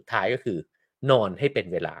สุดท้ายก็คือนอนให้เป็น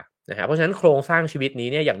เวลานะฮะเพราะฉะนั้นโครงสร้างชีวิตนี้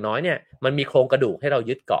เนี่ยอย่างน้อยเนี่ยมันมีโครงกระดูกให้เรา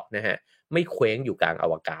ยึดเกาะนะฮะไม่เคว้งอยู่กลางอ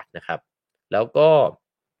วกาศนะครับแล้วก็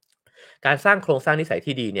การสร้างโครงสร้างนิสัย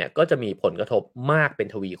ที่ดีเนี่ยก็จะมีผลกระทบมากเป็น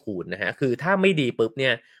ทวีคูณนะฮะคือถ้าไม่ดีปุ๊บเนี่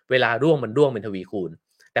ยเวลาร่วงมันร่วงเป็นทวีคูณ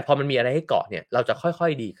แต่พอมันมีอะไรให้เกาะเนี่ยเราจะค่อ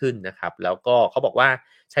ยๆดีขึ้นนะครับแล้วก็เขาบอกว่า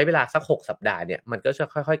ใช้เวลาสัก6สัปดาห์เนี่ยมันก็จะ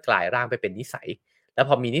ค่อยๆกลายร่างไปเป็นนิสัยแล้วพ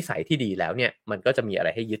อมีนิสัยที่ดีแล้วเนี่ยมันก็จะมีอะไร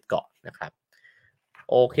ให้ยึดเกาะนะครับ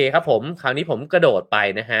โอเคครับผมคราวนี้ผมกระโดดไป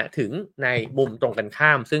นะฮะถึงในมุมตรงกันข้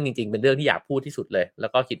ามซึ่งจริงๆเป็นเรื่องที่อยากพูดที่สุดเลยแล้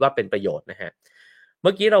วก็คิดว่าเป็นประโยชน์นะฮะเ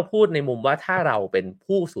มื่อกี้เราพูดในมุมว่าถ้าเราเป็น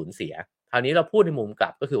ผู้สูญเสียคราวนี้เราพูดในมุมกลั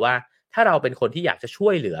บก็คือว่าถ้าเราเป็นคนที่อยากจะช่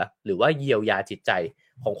วยเหลือหรือว่าเยียวยาจิตใจ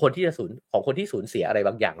ของคนที่สูญเสียอะไรบ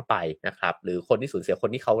างอย่างไปนะครับหรือคนที่สูญเสียคน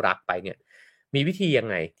ที่เขารักไปเนี่ยมีวิธียัง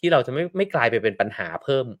ไงที่เราจะไม่กลายไปเป็นปัญหาเ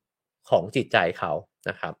พิ่มของจิตใจเขา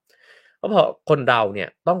นะครับ ก็เพราะคนเราเนี่ย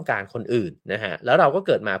ต้องการคนอื่นนะฮะแล้วเราก็เ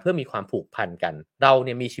กิดมาเพื่อมีความผูกพันกันเราเ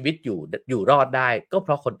นี่ยมีชีวิตอยู่รอดได้ก็เพ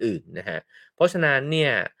ราะคนอื่นนะฮะเพราะฉะนั้นเนี่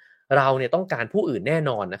ยเราเนี่ยต้องการผู้อื่นแน่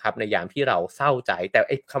นอนนะครับในยามที่เราเศร้าใจแต่ไ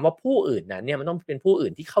อ้คำว่าผู้อื่นนั้นเนี่ยมันต้องเป็นผู้อื่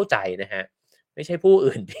นที่เข้าใจนะฮะไม่ใช่ผู้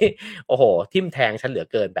อื่นที่โอ้โหทิ่มแทงฉันเหลือ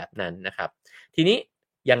เกินแบบนั้นนะครับทีนี้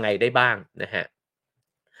ยังไงได้บ้างนะฮะ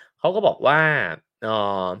เขาก็บอกว่าเอ่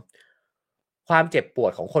อความเจ็บปว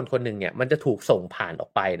ดของคนคนหนึ่งเนี่ยมันจะถูกส่งผ่านออก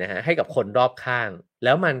ไปนะฮะให้กับคนรอบข้างแ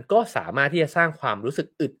ล้วมันก็สามารถที่จะสร้างความรู้สึก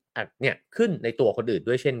อึดอัดเนี่ยขึ้นในตัวคนอื่น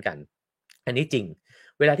ด้วยเช่นกันอันนี้จริง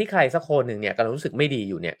เวลาที่ใครสักคนหนึ่งเนี่ยกำลังรู้สึกไม่ดี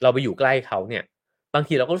อยู่เนี่ยเราไปอยู่ใกล้เขาเนี่ยบาง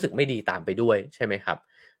ทีเราก็รู้สึกไม่ดีตามไปด้วยใช่ไหมครับ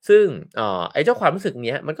ซึ่งไอ้เจ้าความรู้สึกเ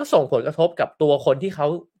นี้ยมันก็ส่งผลกระทบกับตัวคนที่เขา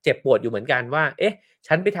เจ็บปวดอยู่เหมือนกันว่าเอ๊ะ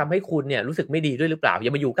ฉันไปทำให้คุณเนี่ยรู้สึกไม่ดีด้วยหรือเปล่าอย่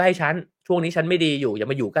ามาอยู่ใกล้ฉันช่วงนี้ฉันไม่ดีอยู่อย่า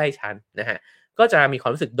มาอยู่ใกล้ฉันนะฮะก็จะมีควา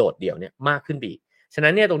มรู้สึกโดดเดี่ยวเนี่ยมากขึ้นไปอีกฉะนั้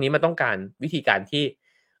นเนี่ยตรงนี้มันต้องการวิธีการที่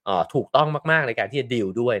ถูกต้องมากๆในการที่จะดีล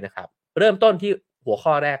ด้วยนะครับเริ่มต้นที่หัว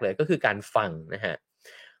ข้อแรกเลยก็คือการฟังนะฮะ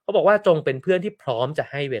เขาบอกว่าจงเป็นเพื่อนที่พร้อมจะ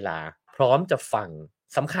ให้เวลาพร้อมจะฟัง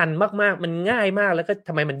สำคัญมากๆมันง่ายมากแล้วก็ท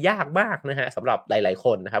ำไมมันยากมากนะฮะสำหรับหลายๆค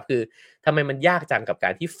นนะครับคือทำไมมันยากจังกับกา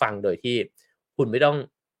รที่ฟังโดยที่คุณไม่ต้อง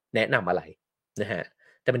แนะนำอะไรนะฮะ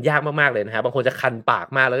แต่มันยากมากๆเลยนะครับบางคนจะคันปาก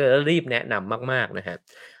มากแล้วก็รีบแนะนำมากๆนะฮะ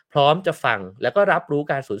พร้อมจะฟังแล้วก็รับรู้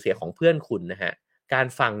การสูญเสียของเพื่อนคุณนะฮะการ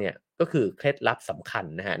ฟังเนี่ยก็คือเคล็ดลับสำคัญ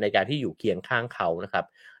นะฮะในการที่อยู่เคียงข้างเขานะครับ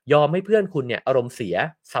ยอมให้เพื่อนคุณเนี่ยอารมณ์เสีย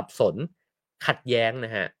สับสนขัดแย้งน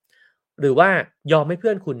ะฮะหรือว่ายอมให้เพื่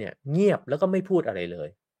อนคุณเนี่ยเงียบแล้วก็ไม่พูดอะไรเลย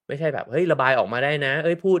ไม่ใช่แบบเฮ้ยระบายออกมาได้นะเ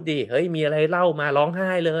ฮ้ยพูดดิเฮ้ยมีอะไรเล่ามาร้องไ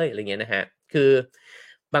ห้เลยอะไรเงี้ยนะฮะคือ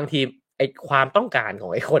บางที ไอ้ความต้องการขอ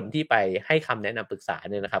งไอ้คนที่ไปให้คำแนะนำปรึกษา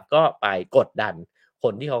เนี่ยนะครับก็ไปกดดันค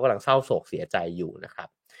นที่เขากำลังเศร้าโศกเสียใจอยู่นะครับ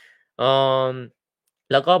เอ่อ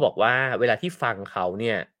แล้วก็บอกว่าเวลาที่ฟังเขาเ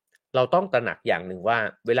นี่ยเราต้องตระหนักอย่างหนึ่งว่า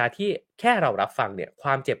เวลาที่แค่เรารับฟังเนี่ยคว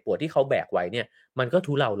ามเจ็บปวดที่เขาแบกไว้เนี่ยมันก็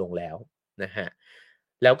ทุเลาลงแล้วนะฮะ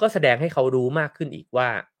แล้วก็แสดงให้เขารู้มากขึ้นอีกว่า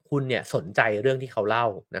คุณเนี่ยสนใจเรื่องที่เขาเล่า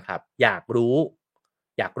นะครับอยากรู้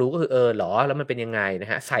ก็คือเหรอแล้วมันเป็นยังไงนะ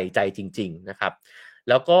ฮะใส่ใจจริงๆนะครับ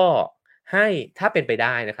แล้วก็ ให้ถ้าเป็นไปไ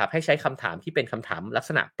ด้นะครับให้ใช้คำถามที่เป็นคำถามลัก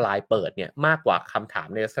ษณะปลายเปิดเนี่ยมากกว่าคำถาม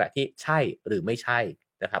ในลักษณะที่ใช่หรือไม่ใช่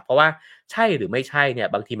นะครับเพราะว่าใช่หรือไม่ใช่เนี่ย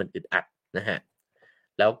บางทีมันอึดอัดนะฮะ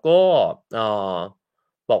แล้วก็เอ่อ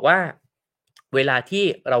บอกว่าเวลาที่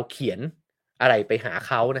เราเขียนอะไรไปหาเ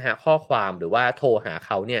ขานะฮะข้อความหรือว่าโทรหาเ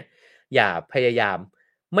ขาเนี่ยอย่าพยายาม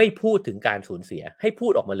ไม่พูดถึงการสูญเสียให้พู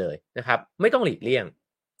ดออกมาเลยนะครับไม่ต้องหลีกเลี่ยง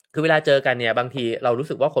คือเวลาเจอกันเนี่ยบางทีเรารู้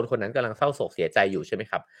สึกว่าคนคนนั้นกำลังเศร้าโศกเสียใจอยู่ใช่ไหม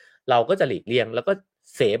ครับ เราก็จะหลีกเลี่ยงแล้วก็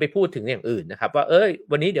เสไปพูดถึงอย่างอื่นนะครับว่า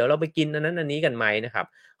วันนี้เดี๋ยวเราไปกินอันนั้นอันนี้กันไหมนะครับ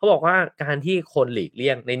เขาบอกว่าการที่คนหลีกเลี่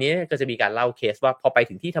ยงในนี้ก็จะมีการเล่าเคสว่าพอไป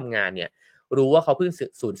ถึงที่ทำงานเนี่ยรู้ว่าเขาเพิ่ง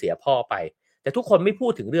สูญเสียพ่อไปแต่ทุกคนไม่พู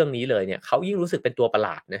ดถึงเรื่องนี้เลยเนี่ยเขายิ่งรู้สึกเป็นตัวประหล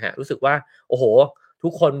าดนะฮะรู้สึกว่าโอ้โหทุ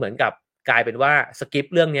กคนเหมือนกับกลายเป็นว่าสกิป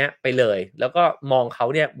เรื่องนี้ไปเลยแล้วก็มองเขา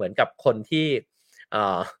เนี่ยเหมือนกับคนที่เอ่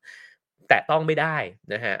อแตะต้องไม่ได้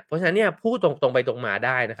นะฮะเพราะฉะนั้นเนี่ยพูดตรงไปตรงมาไ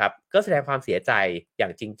ด้นะครับก็แสดงความเสียใจอย่า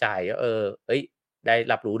งจริงใจว่าเฮ้ยได้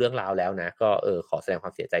รับรู้เรื่องราวแล้วนะก็ขอแสดงคว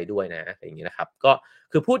ามเสียใจด้วยนะอะไรอย่างงี้นะครับก็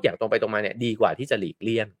คือพูดอย่างตรงไปตรงมาเนี่ยดีกว่าที่จะหลีกเ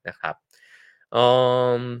ลี่ยงนะครับเอ่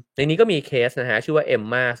อในนี้ก็มีเคสนะครับชื่อว่า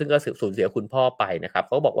Emma ซึ่งก็สูญเสียคุณพ่อไปนะครับเ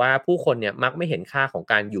ขาก็บอกว่าผู้คนเนี่ยมักไม่เห็นค่าของ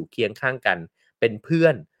การอยู่เคียงข้างกันเป็นเพื่อ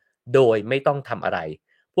นโดยไม่ต้องทำอะไร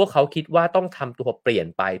พวกเขาคิดว่าต้องทำตัวเปลี่ยน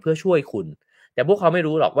ไปเพื่อช่วยคุณ แต่พวกเขาไม่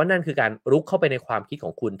รู้หรอกว่านั่นคือการรุกเข้าไปในความคิดข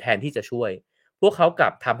องคุณแทนที่จะช่วย พวกเขากลั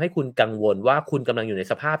บทำให้คุณกังวลว่าคุณกำลังอยู่ใน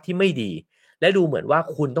สภาพที่ไม่ดี และดูเหมือนว่า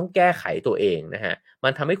คุณต้องแก้ไขตัวเองนะฮะมั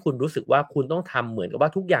นทำให้คุณรู้สึกว่าคุณต้องทำเหมือนกับว่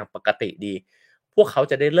าทุกอย่างปกติดี พวกเขา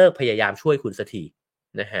จะได้เลิกพยายามช่วยคุณสักที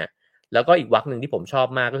นะฮะแล้วก็อีกวรรคหนึ่งที่ผมชอบ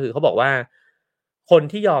มากก็คือเขาบอกว่าคน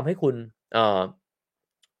ที่ยอมให้คุณเอ่อ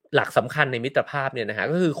หลักสำคัญในมิตรภาพเนี่ยนะฮะ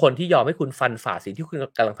ก็คือคนที่ยอมให้คุณฟันฝ่าสิ่งที่คุณ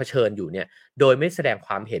กำลังเผชิญอยู่เนี่ยโดยไม่แสดงค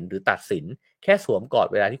วามเห็นหรือตัดสินแค่สวมกอด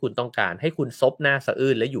เวลาที่คุณต้องการให้คุณซบหน้าสะ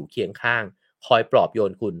อื้นและอยู่เคียงข้างคอยปลอบโย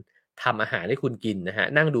นคุณทำอาหารให้คุณกินนะฮะ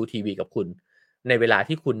นั่งดูทีวีกับคุณในเวลา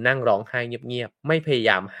ที่คุณนั่งร้องไห้เงียบๆไม่พยาย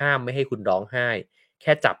ามห้ามไม่ให้คุณร้องไห้แ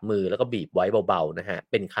ค่จับมือแล้วก็บีบไว้เบาๆนะฮะ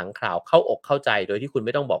เป็นครั้งคราวเข้าอกเข้าใจโดยที่คุณไ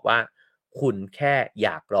ม่ต้องบอกว่าคุณแค่อย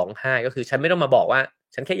ากร้องไห้ก็คือฉันไม่ต้องมาบอกว่า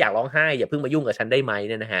ฉันแค่อยากร้องไห้อย่าเพิ่งมายุ่งกับฉันได้ไหม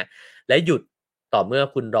เนี่ยนะฮะและหยุด ต่อเมื่อ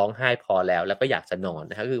คุณร้องไห้พอแล้วก็อยากจะนอน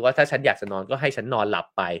นะครับคือว่าถ้าฉันอยากจะนอนก็ให้ฉันนอนหลับ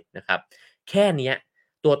ไปนะครับแค่เนี้ย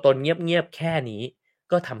ตัวตนเงียบๆแค่นี้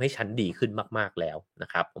ก็ทำให้ฉันดีขึ้นมากๆแล้วนะ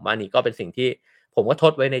ครับผมว่าอันนี้ก็เป็นสิ่งที่ผมก็ท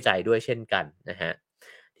ดไว้ในใจด้วยเช่นกันนะครับ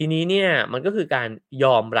ทีนี้เนี่ยมันก็คือการย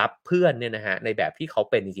อมรับเพื่อนเนี่ยนะครับในแบบที่เขา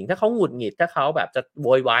เป็นจริงๆถ้าเขาหงุดหงิดถ้าเขาแบบจะโว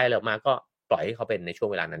ยวายอะไรออกมาก็ปล่อยให้เขาเป็นในช่วง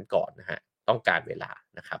เวลานั้นก่อนนะครับต้องการเวลา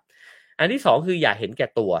นะครับอันที่2คืออย่าเห็นแก่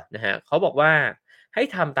ตัวนะครับเขาบอกว่าให้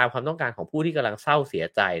ทำตามความต้องการของผู้ที่กำลังเศร้าเสีย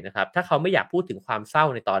ใจนะครับถ้าเขาไม่อยากพูดถึงความเศร้า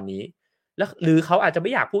ในตอนนี้แล้วหรือเขาอาจจะไ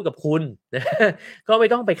ม่อยากพูดกับคุณนะก็ไม่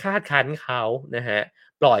ต้องไปคาดคั้นเขานะครับ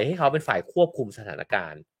ปล่อยให้เขาเป็นฝ่ายควบคุมสถานกา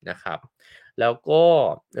รณ์นะครับแล้วก็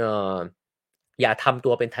เอ่ออย่าทำตั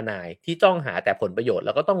วเป็นทนายที่จ้องหาแต่ผลประโยชน์แ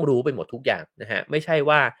ล้วก็ต้องรู้ไปหมดทุกอย่างนะครับไม่ใช่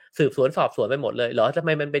ว่าสืบสวนสอบสวนไปหมดเลยเหรอทำไม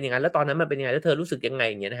มันเป็นอย่างนั้นแล้วตอนนั้นมันเป็นยังไงแล้วเธอรู้สึกยังไง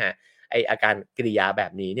อย่างเงี้ยนะครับไออาการกิริยาแบ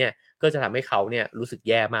บนี้เนี่ยก็จะทำให้เขาเนี่ยรู้สึก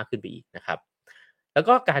แย่มากขึ้นไปอีกนะครับแล้ว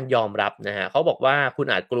ก็การยอมรับนะฮะเขาบอกว่าคุณ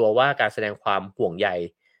อาจกลัวว่าการแสดงความห่วงใย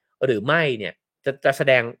หรือไม่เนี่ยจะแส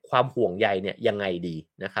ดงความห่วงใยเนี่ยยังไงดี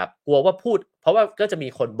นะครับกลัวว่าพูดเพราะว่าก็จะมี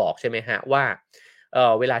คนบอกใช่ไหมฮะว่า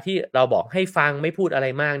เวลาที่เราบอกให้ฟังไม่พูดอะไร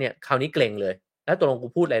มากเนี่ยคราวนี้เกรงเลยแล้วตกลงกู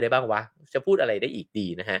พูดอะไรได้บ้างวะจะพูดอะไรได้อีกดี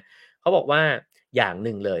นะฮะเขาบอกว่าอย่างห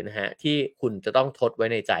นึ่งเลยนะฮะที่คุณจะต้องทดไว้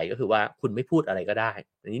ในใจก็คือว่าคุณไม่พูดอะไรก็ได้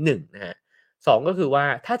อันนี้1นะฮะ2ก็คือว่า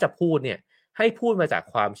ถ้าจะพูดเนี่ยให้พูดมาจาก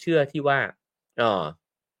ความเชื่อที่ว่าเอ่อ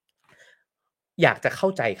อยากจะเข้า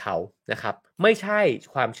ใจเขานะครับไม่ใช่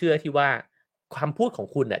ความเชื่อที่ว่าคำพูดของ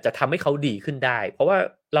คุณน่ะจะทำให้เขาดีขึ้นได้เพราะว่า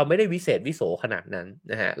เราไม่ได้วิเศษวิโสขนาดนั้น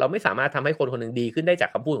นะครับเราไม่สามารถทำให้คนคนหนึ่งดีขึ้นได้จาก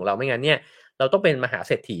คำพูดของเราไม่งั้นเนี่ยเราต้องเป็นมหาเ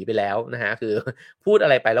ศรษฐีไปแล้วนะครับคือพูดอะ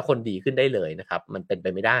ไรไปแล้วคนดีขึ้นได้เลยนะครับมันเป็นไป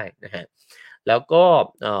ไม่ได้นะครับแล้วก็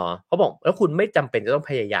เขาบอกแล้วคุณไม่จำเป็นจะต้อง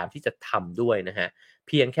พยายามที่จะทำด้วยนะครับเ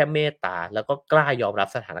พียงแค่เมตตาแล้วก็กล้ายอมรับ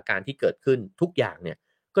สถานการณ์ที่เกิดขึ้นทุกอย่างเนี่ย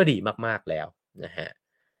ก็ดีมากๆแล้วนะครับ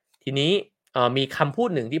ทีนี้มีคำพูด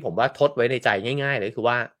หนึ่งที่ผมว่าทดไว้ในใจง่ายๆเลยคือ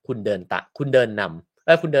ว่าคุณเดินนำคุณเ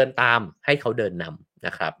ดินตามให้เขาเดินนำน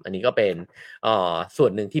ะครับอันนี้ก็เป็นส่ว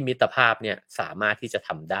นหนึ่งที่มิตรภาพเนี่ยสามารถที่จะท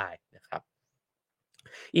ำได้นะครับ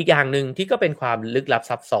อีกอย่างหนึ่งที่ก็เป็นความลึกลับ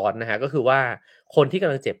ซับซ้อนนะครับก็คือว่าคนที่ก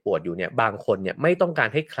ำลังเจ็บปวดอยู่เนี่ยบางคนเนี่ยไม่ต้องการ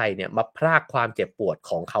ให้ใครเนี่ยมาพรากความเจ็บปวด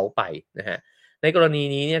ของเขาไปนะครับในกรณี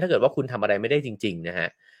นี้เนี่ยถ้าเกิดว่าคุณทำอะไรไม่ได้จริงๆนะครับ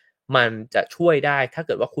มันจะช่วยได้ถ้าเ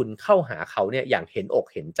กิดว่าคุณเข้าหาเขาเนี่ยอย่างเห็นอก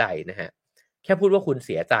เห็นใจนะครับ แค่พูดว่าคุณเ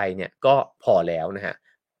สียใจเนี่ยก็พอแล้วนะครับ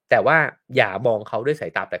แต่ว่าอย่ามองเขาด้วยสา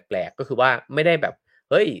ยตาแปลกๆก็คือว่าไม่ได้แบบ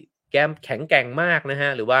เฮ้ยแกแข็งแกร่งมากนะครั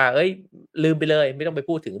บหรือว่าเฮ้ยลืมไปเลยไม่ต้องไป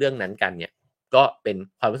พูดถึงเรื่องนั้นกันเนี่ยก็เป็น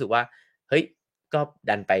ความรู้สึกว่าเฮ้ยก็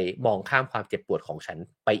ดันไปมองข้ามความเจ็บปวดของฉัน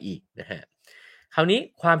ไปอีกนะครับคราวนี้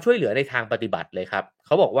ความช่วยเหลือในทางปฏิบัติเลยครับเข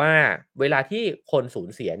าบอกว่าเวลาที่คนสูญ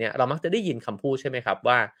เสียเนี่ยเรามักจะได้ยินคำพูดใช่ไหมครับ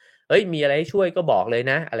ว่า เฮ้ยมีอะไรให้ช่วยก็บอกเลย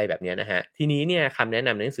นะอะไรแบบเนี้ยนะครับทีนี้เนี่ยคำแนะน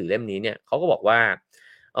ำในหนังสือเล่มนี้เนี่ยเขาก็บอกว่า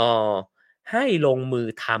เอ่อให้ลงมือ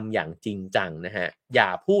ทำอย่างจริงจังนะครับอย่า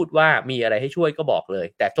พูดว่ามีอะไรให้ช่วยก็บอกเลย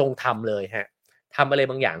แต่จงทำเลยครับทำอะไร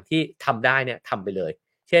บางอย่างที่ทำได้เนี่ยทำไปเลย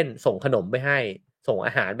เช่นส่งขนมไปให้ส่งอ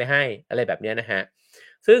าหารไปให้อะไรแบบเนี้ยนะครับ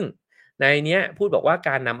ซึ่งในเนี้ยพูดบอกว่าก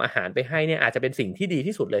ารนำอาหารไปให้เนี่ยอาจจะเป็นสิ่งที่ดี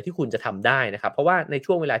ที่สุดเลยที่คุณจะทำได้นะครับเพราะว่าใน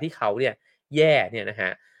ช่วงเวลาที่เขาเนี่ยแย่เนี่ยนะครั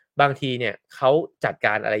บ บางทีเนี่ยเขาจัดก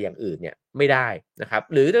ารอะไรอย่างอื่นเนี่ยไม่ได้นะครับ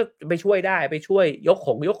หรือจะไปช่วยได้ไปช่วยยก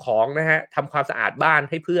ของนะฮะทำความสะอาดบ้าน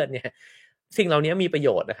ให้เพื่อนเนี่ยสิ่งเหล่านี้มีประโย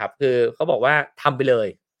ชน์นะครับคือเขาบอกว่าทำไปเลย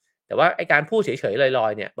แต่ว่าไอ้การพูดเฉยๆลอ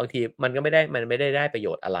ยๆเนี่ยบางทีมันไม่ได้ได้ประโย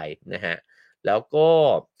ชน์อะไรนะฮะแล้วก็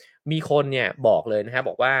มีคนเนี่ยบอกเลยนะฮะ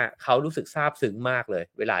บอกว่าเขารู้สึกซาบซึ้งมากเลย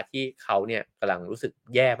เวลาที่เขาเนี่ยกำลังรู้สึก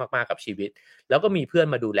แย่มากๆกับชีวิต แล้วก็มีเพื่อน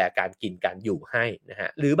มาดูแลการกินการอยู่ให้นะฮะ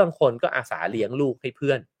หรือบางคนก็อาสาเลี้ยงลูกให้เ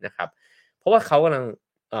พื่อนนะครับเพราะว่าเขากำลัง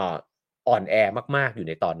เอ่ออ่อนแอมากๆอยู่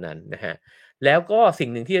ในตอนนั้นนะฮะแล้วก็สิ่ง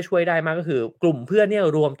หนึ่งที่จะช่วยได้มากก็คือกลุ่มเพื่อนเนี่ย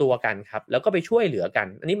รวมตัวกันครับแล้วก็ไปช่วยเหลือกัน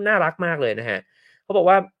อันนี้มันน่ารักมากเลยนะครับเขาบอก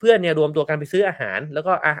ว่าเพื่อนเนี่ยรวมตัวกันไปซื้ออาหารแล้ว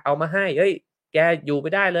ก็เอามาให้เฮ้ยแกอยู่ไ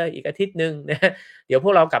ม่ได้เลยอีกอาทิตย์หนึ่งนะเดี๋ยวพ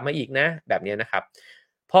วกเรากลับมาอีกนะแบบนี้นะครับ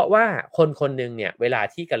เพราะว่าคนคนหนึ่งเนี่ยเวลา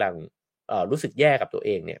ที่กำลังรู้สึกแย่กับตัวเอ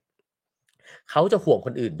งเนี่ย เขาจะห่วงค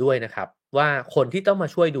นอื่นด้วยนะครับว่าคนที่ต้องมา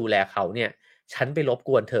ช่วยดูแลเขาเนี่ยฉันไปรบก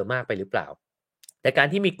วนเธอมากไปหรือเปล่าแต่การ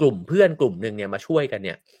ที่มีกลุ่มเพื่อนกลุ่มหนึ่งเนี่ยมาช่วยกันเ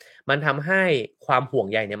นี่ยมันทำให้ความห่วง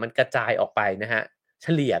ใยเนี่ยมันกระจายออกไปนะฮะเฉ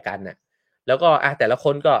ลี่ยกันน่ะแล้วก็แต่ละค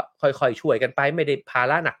นก็ค่อยๆช่วยกันไปไม่ได้ภา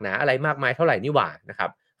ระหนักหนาอะไรมากมายเท่าไหร่นี่หว่านะครั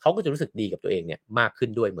บเขาก็จะรู้สึกดีกับตัวเองเนี่ยมากขึ้น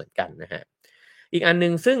ด้วยเหมือนกันนะฮะอีกอันหนึ่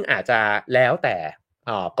งซึ่งอาจจะแล้วแต่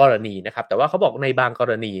กรณีนะครับแต่ว่าเขาบอกในบางก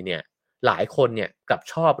รณีเนี่ย หลายคนเนี่ยกลับ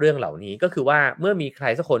ชอบเรื่องเหล่านี้ก็คือว่าเมื่อมีใคร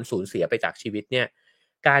สักคนสูญเสียไปจากชีวิตเนี่ย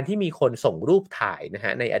การที่มีคนส่งรูปถ่ายนะฮ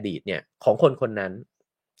ะในอดีตเนี่ยของคนคนนั้น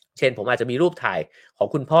เช่นผมอาจจะมีรูปถ่ายของ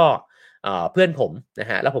คุณพ่อ เพื่อนผมนะ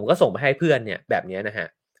ฮะแล้วผมก็ส่งไปให้เพื่อนเนี่ยแบบเนี้ยนะฮะ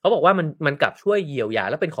เขาบอกว่ามันกลับช่วยเยียวยา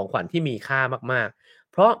และเป็นของขวัญที่มีค่ามาก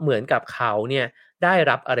ๆเพราะเหมือนกับเขาเนี่ยได้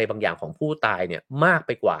รับอะไรบางอย่างของผู้ตายเนี่ยมากไ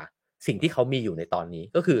ปกว่าสิ่งที่เขามีอยู่ในตอนนี้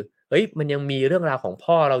ก็คือเฮ้ยมันยังมีเรื่องราวของ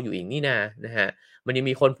พ่อเราอยู่อีกนี่นานะฮะมันยัง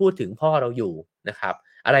มีคนพูดถึงพ่อเราอยู่นะครับ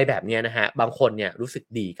อะไรแบบเนี้ยนะฮะบางคนเนี่ยรู้สึก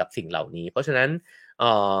ดีกับสิ่งเหล่านี้เพราะฉะนั้นเ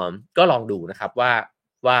อ่อก็ลองดูนะครับว่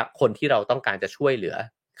าคนที่เราต้องการจะช่วยเหลือ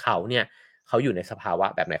เขาเนี่ยเขาอยู่ในสภาวะ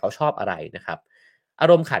แบบไหนเขาชอบอะไรนะครับอา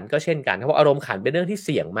รมณ์ขันก็เช่นกันเพราะอารมณ์ขันเป็นเรื่องที่เ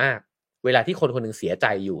สี่ยงมากเวลาที่คนคนหนึ่งเสียใจ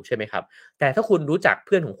อยู่ใช่ไหมครับแต่ถ้าคุณรู้จักเ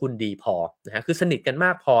พื่อนของคุณดีพอนะฮะคือสนิทกันม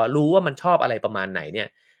ากพอรู้ว่ามันชอบอะไรประมาณไหนเนี่ย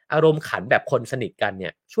อารมณ์ขันแบบคนสนิทกันเนี่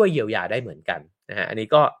ยช่วยเยียวยาได้เหมือนกันนะฮะอันนี้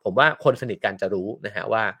ก็ผมว่าคนสนิทกันจะรู้นะฮะ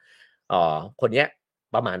ว่าคนเนี้ย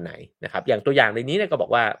ประมาณไหนนะครับอย่างตัวอย่างในนี้เนี่ยก็บอ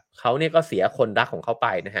กว่าเขาเนี่ยก็เสียคนรักของเขาไป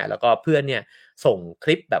นะฮะแล้วก็เพื่อนเนี่ยส่งค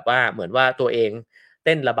ลิปแบบว่าเหมือนว่าตัวเองเ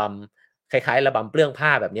ต้นระบำคล้ายๆระบำเปลื้องผ้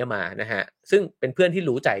าแบบนี้มานะฮะซึ่งเป็นเพื่อนที่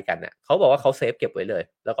รู้ใจกันน่ะเขาบอกว่าเขาเซฟเก็บไว้เลย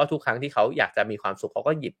แล้วก็ทุกครั้งที่เขาอยากจะมีความสุขเขา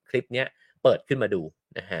ก็หยิบคลิปเนี้ยเปิดขึ้นมาดู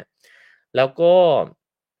นะฮะแล้วก็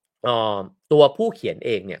เอ่อตัวผู้เขียนเอ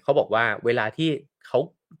งเนี่ยเขาบอกว่าเวลาที่เขา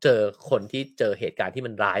เจอคนที่เจอเหตุการณ์ที่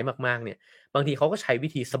มันร้ายมากๆเนี่ย บางทีเขาก็ใช้วิ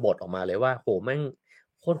ธีสะบดออกมาเลยว่าโหแม่ง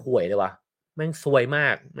โคตรห่วยเลยว่ะแม่งซวยมา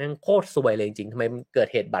กแม่งโคตรซวยเลยจริงๆทำไมมันเกิด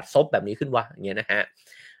เหตุบัดซบแบบนี้ขึ้นวะอย่างเงี้ยนะฮะ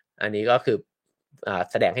อันนี้ก็คือ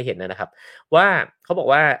แสดงให้เห็นนะครับว่าเขาบอก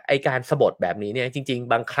ว่าไอ้การสะบดแบบนี้เนี่ยจริง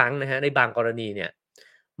ๆบางครั้งนะฮะในบางกรณีเนี่ย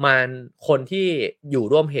มันคนที่อยู่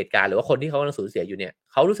ร่วมเหตุการณ์หรือว่าคนที่เขากำลังสูญเสียอยู่เนี่ย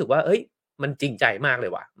เขารู้สึกว่าเฮ้ยมันจริงใจมากเล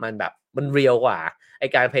ยว่ะมันแบบมันเรียลกว่าไอ้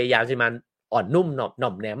การพยายามจะมาอ่อนนุ่มหน่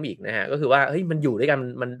อมแนมอีกนะฮะก็คือว่าเฮ้ยมันอยู่ด้วยกัน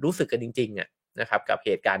มันรู้สึกกันจริงๆอะ นะครับกับเห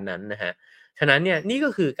ตุการณ์นั้นนะฮะฉะนั้นเนี่ยนี่ก็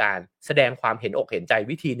คือการแสดงความเห็นอกเห็นใจ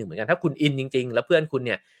วิธีหนึ่งเหมือนกันถ้าคุณอินจริงๆแล้วเพื่อนคุณเ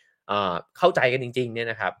นี่ยเข้าใจกันจริงๆเนี่ย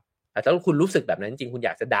นะครับแต่ถ้าคุณรู้สึกแบบนั้นจริงๆคุณอย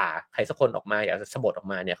ากจะด่าใครสักคนออกมาอยากจะสะบดออก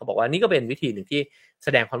มาเนี่ยเขาบอกว่านี่ก็เป็นวิธีหนึ่งที่แส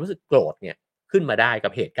ดงความรู้สึกโกรธเนี่ยขึ้นมาได้กั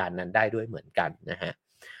บเหตุการณ์นั้นได้ด้วยเหมือนกันนะฮะ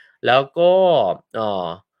แล้วก็เอ่อ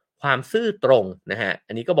ความซื่อตรงนะฮะ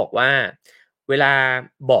อันนี้ก็บอกว่าเวลา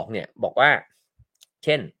บอกเนี่ยบอกว่าเ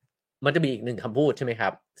ช่น มันจะมีอีกหนึ่งคำพูดใช่ไหมครั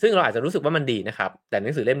บซึ่งเราอาจจะรู้สึกว่ามันดีนะครับแต่ห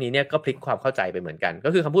นังสือเล่มนี้เนี่ยก็พลิกความเข้าใจไปเหมือนกันก็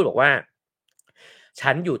คือคำพูดบอกว่า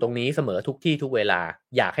ฉันอยู่ตรงนี้เสมอทุกที่ทุกเวลา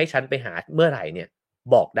อยากให้ฉันไปหาเมื่อไหร่เนี่ย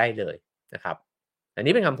บอกได้เลยนะครับอัน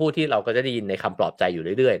นี้เป็นคำพูดที่เราก็จะได้ยินในคำปลอบใจอยู่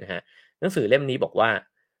เรื่อยๆนะฮะหนังสือเล่มนี้บอกว่า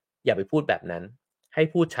อย่าไปพูดแบบนั้นให้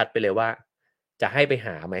พูดชัดไปเลยว่าจะให้ไปห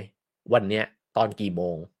าไหมวันเนี้ยตอนกี่โม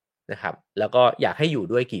งนะครับแล้วก็อยากให้อยู่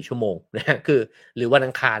ด้วยกี่ชั่วโมงนะคือหรือวัน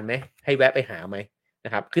อังคารไหมให้แวะไปหาไหม น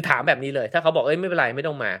ะครับคือถามแบบนี้เลยถ้าเขาบอกเอ้ยไม่เป็นไรไม่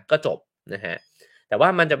ต้องมาก็จบนะฮะแต่ว่า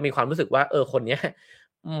มันจะมีความรู้สึกว่าคนเนี้ย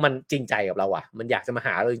มันจริงใจกับเราอะมันอยากจะมาห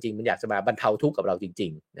าเราจริงๆมันอยากจะมาบรรเทาทุกข์กับเราจริ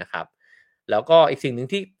งๆนะครับแล้วก็อีกสิ่งหนึ่ง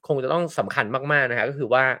ที่คงจะต้องสำคัญมากๆนะครับก็คือ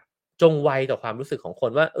ว่าจงไวต่อความรู้สึกของค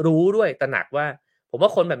นว่ารู้ด้วยตระหนักว่าผมว่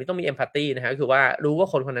าคนแบบนี้ต้องมี empathy นะครับก็คือว่ารู้ว่า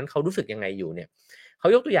คนคนนั้นเขารู้สึกยังไงอยู่เนี่ยเขา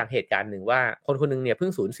ยกตัวอย่างเหตุการณ์หนึ่งว่าคนคนหนึ่งเนี่ยเพิ่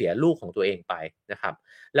งสูญเสียลูกของตัวเองไปนะครับ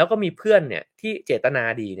แล้วก็มีเพื่อนเนี่ยที่เจตนา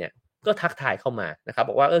ดีเนี่ย ก็ทักทายเข้ามานะครับ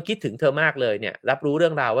บอกว่าคิดถึงเธอมากเลยเนี่ยรับรู้เรื่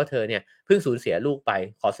องราวว่าเธอเนี่ยเพิ่งสูญเสียลูกไป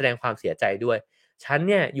ขอแสดงความเสียใจด้วยฉัน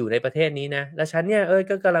เนี่ยอยู่ในประเทศนี้นะแล้วฉันเนี่ย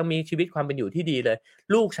ก็กำลังมีชีวิตความเป็นอยู่ที่ดีเลย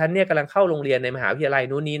ลูกฉันเนี่ยกำลังเข้าโรงเรียนในมหาวิทยาลัย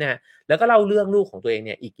นู้นนี้นะแล้วก็เล่าเรื่องลูกของตัวเองเ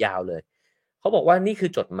นี่ยอีกยาวเลยเขาบอกว่านี่คือ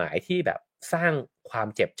จดหมายที่แบบสร้างความ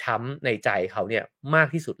เจ็บช้ำในใจเขาเนี่ยมาก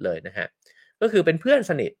ที่สุดเลยนะฮะก็คือเป็นเพื่อน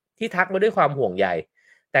สนิทที่ทักมาด้วยความห่วงใย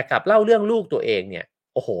แต่กลับเล่าเรื่องลูกตัวเองเนี่ย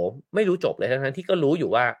โอ้โฮไม่รู้จบเลยทั้งๆที่ก็รู้อยู่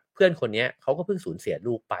ว่าเพื่อนคนเนี้ยเขาก็เพิ่งสูญเสีย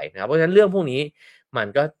ลูกไปนะครับเพราะฉะนั้นเรื่องพวกนี้มัน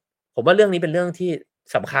ก็ผมว่าเรื่องนี้เป็นเรื่องที่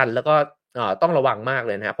สำคัญแล้วก็ต้องระวังมากเ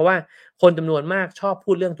ลยนะครับเพราะว่าคนจำนวนมากชอบ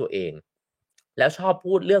พูดเรื่องตัวเองแล้วชอบ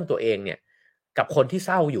พูดเรื่องตัวเองเนี่ยกับคนที่เ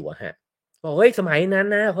ศร้าอยู่อะครับบอกเฮ้ยสมัยนั้น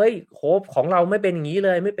นะเฮ้ยโอ้โฮของเราไม่เป็นอย่างงี้เล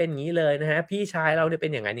ยไม่เป็นอย่างงี้เลยนะครับพี่ชายเราเนี่ยเป็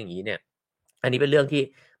นอย่างงั้นอย่างงี้เนี่ยอันนี้เป็นเรื่องที่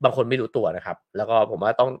บางคนไม่รู้ตัวนะครับแล้วก็ผมว่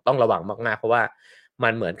าต้องระวังมากๆเพราะว่า มั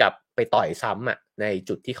นเหมือนกับไปต่อยซ้ำอะใน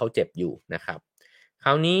จุดที่เขาเจ็บอยู่นะครับคร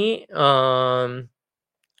าวนี้อ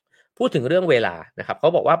พูดถึงเรื่องเวลานะครับเขา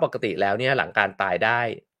บอกว่าปกติแล้วเนี่ยหลังการตายได้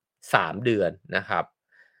3เดือนนะครับ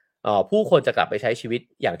ผู้คนจะกลับไปใช้ชีวิต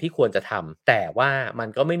อย่างที่ควรจะทำแต่ว่ามัน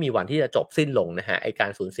ก็ไม่มีวันที่จะจบสิ้นลงนะฮะไอ้กา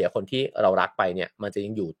รสูญเสียคนที่เรารักไปเนี่ยมันจะยั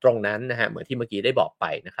งอยู่ตรงนั้นนะฮะเหมือนที่เมื่อกี้ได้บอกไป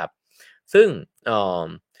นะครับซึ่งเอ่อ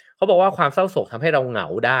เขาบอกว่าความเศร้าโศกทำให้เราเหงา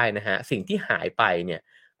ได้นะฮะสิ่งที่หายไปเนี่ย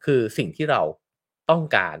คือสิ่งที่เรา ต้อง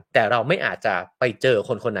การแต่เราไม่อาจจะไปเจอค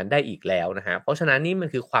นคนนั้นได้อีกแล้วนะครับเพราะฉะนั้นนี่มัน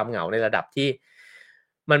คือความเหงาในระดับที่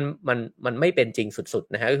มันไม่เป็นจริงสุด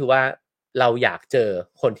ๆนะฮะก็คือว่าเราอยากเจอ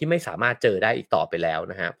คนที่ไม่สามารถเจอได้อีกต่อไปแล้ว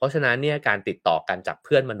นะครับเพราะฉะนั้นเนี่ยการติดต่อกันจากเ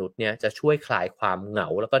พื่อนมนุษย์เนี่ยจะช่วยคลายความเหงา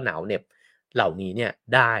แล้วก็หนาวเหน็บเหล่านี้เนี่ย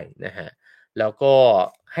ได้นะครับ แล้วก็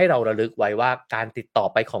ให้เราระลึกไว้ว่าการติดต่อ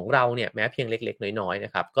ไปของเราเนี่ยแม้เพียงเล็กๆน้อยๆน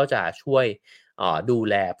ะครับก็จะช่วยดู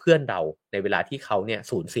แลเพื่อนเราในเวลาที่เขาเนี่ย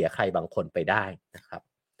สูญเสียใครบางคนไปได้นะครับ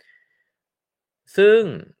ซึ่ง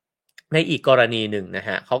ในอีกกรณีหนึ่งนะฮ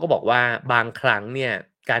ะเขาก็บอกว่าบางครั้งเนี่ย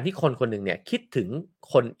การที่คนคนหนึ่งเนี่ยคิดถึง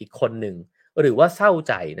คนอีกคนหนึ่งหรือว่าเศร้าใ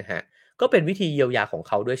จนะฮะก็เป็นวิธีเยียวยาของเ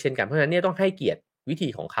ขาด้วยเช่นกันเพราะฉะนั้นเนี่ยต้องให้เกียรติวิธี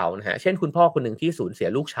ของเขานะฮะเช่นคุณพ่อคนหนึ่งที่สูญเสีย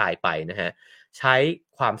ลูกชายไปนะฮะใช้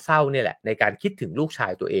ความเศร้าเนี่ยแหละในการคิดถึงลูกชา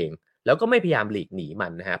ยตัวเองแล้วก็ไม่พยายามหลีกหนีมั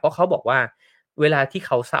นนะฮะเพราะเขาบอกว่าเวลาที่เ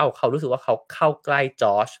ขาเศร้าเขารู้สึกว่าเขาเข้าใกล้จ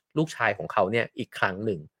อร์จลูกชายของเขาเนี่ยอีกครั้งห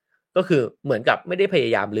นึ่ง ก็คือเหมือนกับไม่ได้พย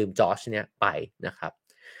ายามลืมจอร์จเนี่ยไปนะครับ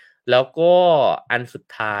แล้วก็อันสุด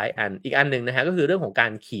ท้ายอีกอันหนึ่งนะฮะก็คือเรื่องของกา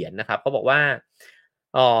รเขียนนะครับเขาบอกว่า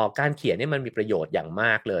การเขียนเนี่ยมันมีประโยชน์อย่างม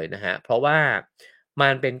ากเลยนะฮะเพราะว่ามั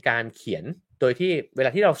นเป็นการเขียนโดยที่เวลา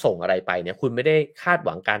ที่เราส่งอะไรไปเนี่ยคุณไม่ได้คาดห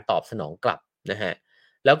วังการตอบสนองกลับนะฮะ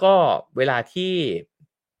แล้วก็เวลาที่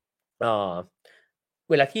เอ่อ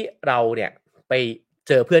เวลาที่เราเนี่ยไปเ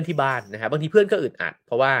จอเพื่อนที่บ้านนะครับบางทีเพื่อนก็อึดอัดเ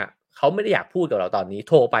พราะว่าเขาไม่ได้อยากพูดกับเราตอนนี้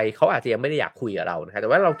โทรไปเขาอาจจะยังไม่ได้อยากคุยกับเรานะครับแต่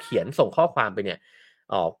ว่าเราเขียนส่งข้อความไปเนี่ย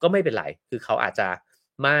ก็ไม่เป็นไรคือเขาอาจจะ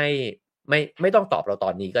ไม่ไม่ต้องตอบเราตอ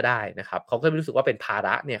นนี้ก็ได้นะครับเขาก็ไม่รู้สึกว่าเป็นภาร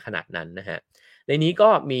ะเนี่ยขนาดนั้นนะฮะในนี้ก็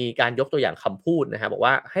มีการยกตัวอย่างคำพูดนะครับบอก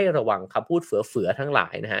ว่าให้ระวังคำพูดเฝือๆทั้งหลา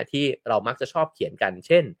ยนะฮะที่เรามักจะชอบเขียนกันเ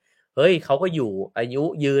ช่น เฮ้ยเขาก็อยู่อายุ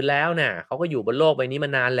ยืนแล้วน่ะเขาก็อยู่บนโลกใบนี้มา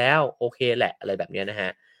นานแล้วโอเคแหละอะไรแบบเนี้ยนะครั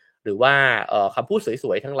บหรือว่าคำพูดส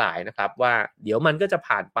วยๆทั้งหลายนะครับว่าเดี๋ยวมันก็จะ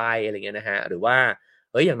ผ่านไปอะไรเงี้ยนะครับหรือว่า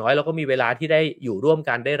เฮ้ยอย่างน้อยเราก็มีเวลาที่ได้อยู่ร่วม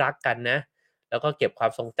กันได้รักกันนะแล้วก็เก็บควา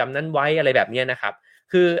มทรงจำนั้นไว้อะไรแบบเนี้ยนะครับ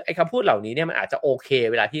คือไอ้คำพูดเหล่านี้เนี่ยมันอาจจะโอเค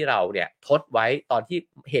เวลาที่เราเนี่ยทดไว้ตอนที่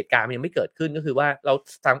เหตุการณ์มันยังไม่เกิดขึ้นก็คือว่าเรา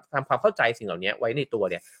ทำความเข้าใจสิ่งเหล่านี้ไว้ในตัว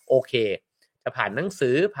เนี่ยโอเคจะผ่านหนังสื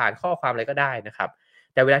อผ่านข้อความอะไรก็ได้นะครับ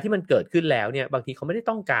แต่เวลาที่มันเกิดขึ้นแล้วเนี่ยบางทีเขาไม่ได้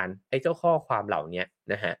ต้องการไอ้เจ้าข้อความเหล่าเนี้ย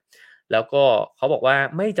นะครับแล้วก็เขาบอกว่า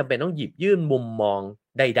ไม่จำเป็นต้องหยิบยื่นมุมมอง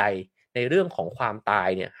ใดๆในเรื่องของความตาย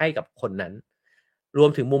เนี่ยให้กับคนนั้นรวม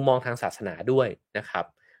ถึงมุมมองทางศาสนาด้วยนะครับ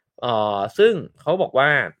ซึ่งเขาบอกว่า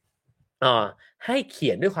เอ่อให้เขี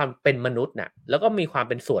ยนด้วยความเป็นมนุษย์น่ะแล้วก็มีความ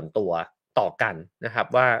เป็นส่วนตัวต่อกันนะครับ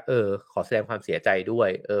ว่าขอแสดงความเสียใจด้วย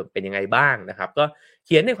เป็นยังไงบ้างนะครับก็เ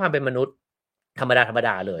ขียนในความเป็นมนุษย์ ธรรมด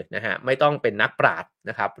าๆเลยนะฮะไม่ต้องเป็นนักปราชญ์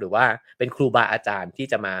นะครับหรือว่าเป็นครูบาอาจารย์ที่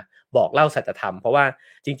จะมาบอกเล่าสัจธรรมเพราะว่า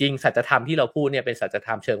จริงๆสัจธรรมที่เราพูดเนี่ยเป็นสัจธร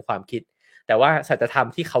รมเชิงความคิดแต่ว่าสัจธรรม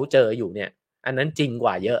ที่เขาเจออยู่เนี่ยอันนั้นจริงก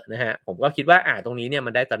ว่าเยอะนะฮะผมก็คิดว่าตรงนี้เนี่ยมั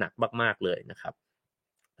นได้ตระหนักมากๆเลยนะครับ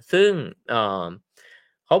ซึ่งเอ่อ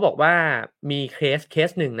เขาบอกว่ามีเคส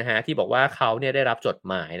หนึ่งนะฮะที่บอกว่าเขาเนี่ยได้รับจด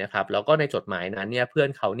หมายนะครับแล้วก็ในจดหมายนั้นเนี่ยเพื่อน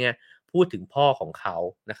เขาเนี่ยพูดถึงพ่อของเขา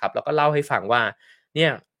นะครับแล้วก็เล่าให้ฟังว่าเนี่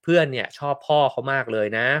ย เพื่อนเนี่ยชอบพ่อเขามากเลย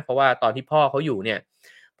นะเพราะว่าตอนที่พ่อเขาอยู่เนี่ย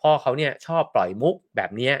พ่อเขาเนี่ยชอบปล่อยมุกแบ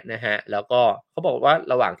บเนี้ยนะฮะแล้วก็เขาบอกว่า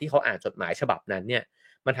ระหว่างที่เขาอ่านจดหมายฉบับนั้นเนี่ย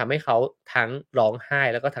มันทำให้เขาทั้งร้องไห้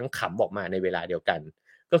แล้วก็ทั้งขำออกมาในเวลาเดียวกัน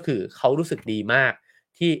ก็คือเขารู้สึกดีมาก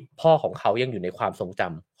ที่พ่อของเขายังอยู่ในความทรงจ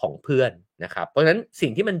ำของเพื่อนนะครับเพราะฉะนั้นสิ่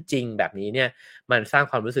งที่มันจริงแบบนี้เนี่ยมันสร้าง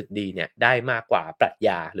ความรู้สึกดีเนี่ยได้มากกว่าปรัชญ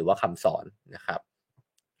าหรือว่าคำสอนนะครับ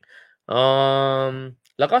เอ่อ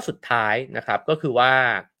แล้วก็สุดท้ายนะครับก็คือว่า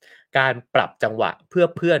การปรับจังหวะเพื่อ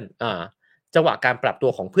เพื่อนจังหวะการปรับตั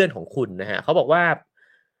วของเพื่อนของคุณนะฮะเขาบอกว่า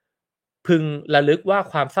พึงระลึกว่า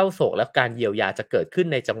ความเศร้าโศกและการเยียวยาจะเกิดขึ้น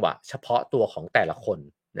ในจังหวะเฉพาะตัวของแต่ละคน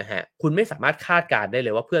นะฮะคุณไม่สามารถคาดการณ์ได้เล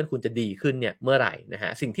ยว่าเพื่อนคุณจะดีขึ้นเนี่ยเมื่อไหร่นะฮ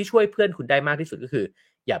ะสิ่งที่ช่วยเพื่อนคุณได้มากที่สุดก็คือ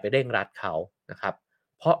อย่าไปเร่งรัดเขานะครับ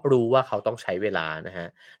เพราะรู้ว่าเขาต้องใช้เวลานะฮะ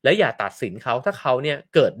และอย่าตัดสินเขาถ้าเขาเนี่ย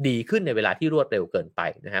เกิดดีขึ้นในเวลาที่รวดเร็วเกินไป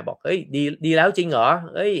นะฮะบอกเฮ้ยดีแล้วจริงเหรอ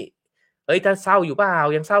เฮ้ยถ้าเศร้าอยู่เปล่า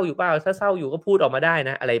ยังเศร้าอยู่เปล่าถ้าเศร้าอยู่ก็พูดออกมาได้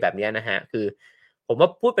นะอะไรแบบเนี้ยนะฮะคือผมว่า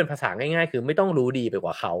พูดเป็นภาษาง่ายๆคือไม่ต้องรู้ดีไปก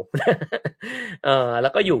ว่าเขาแล้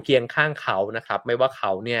วก็อยู่เคียงข้างเขานะครับไม่ว่าเข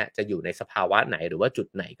าเนี่ยจะอยู่ในสภาวะไหนหรือว่าจุด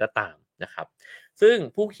ไหนก็ตามนะครับซึ่ง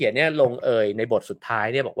ผู้เขียนเนี่ยลงเอยในบทสุดท้าย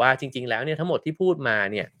เนี่ยบอกว่าจริงๆแล้วเนี่ยทั้งหมดที่พูดมา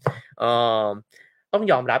เนี่ยเอ่อ ต้อง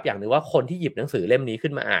ยอมรับอย่างหนึ่งว่าคนที่หยิบหนังสือเล่มนี้ขึ้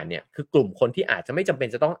นมาอ่านเนี่ยคือกลุ่มคนที่อาจจะไม่จำเป็น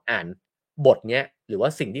จะต้องอ่านบทเนี้ยหรือว่า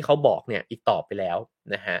สิ่งที่เขาบอกเนี่ยอีกต่อไปแล้ว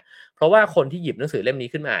นะฮะเพราะว่าคนที่หยิบหนังสือเล่มนี้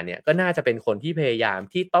ขึ้นมาอ่านเนี่ยก็น่าจะเป็นคนที่พยายาม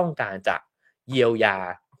ที่ต้องการจะเยียวยา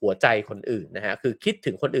หัวใจคนอื่นนะฮะคือคิด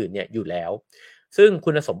ถึงคนอื่นเนี่ยอยู่แล้วซึ่งคุ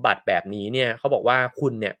ณสมบัติแบบนี้เนี่ยเขาบอกว่าคุ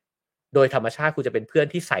ณเนี่ยโดยธรรมชาติคุณจะเป็นเพื่อน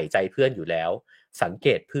ที่ใส่ใจเพื่อนอยู่แล้วสังเก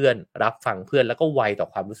ตเพื่อนรับฟังเพื่อนแล้วก็ไวต่อ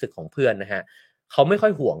ความรู้สึกของเพื่อนนะฮะ เขาไม่ค่อ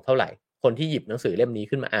ยห่วงเท่าไรคนที่หยิบหนังสือเล่มนี้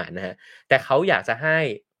ขึ้นมาอ่านนะครับแต่เขาอยากจะให้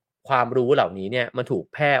ความรู้เหล่านี้เนี่ยมันถูก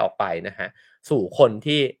แพร่ออกไปนะครับสู่คน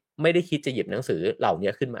ที่ไม่ได้คิดจะหยิบหนังสือเหล่า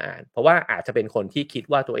นี้ขึ้นมาอ่านเพราะว่าอาจจะเป็นคนที่คิด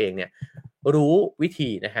ว่าตัวเองเนี่ยรู้วิธี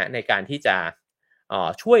นะครับในการที่จะ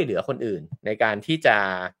ช่วยเหลือคนอื่นในการที่จะ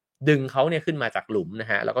ดึงเขาเนี่ยขึ้นมาจากหลุมนะ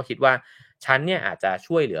ฮะแล้วก็คิดว่าฉันเนี่ยอาจจะ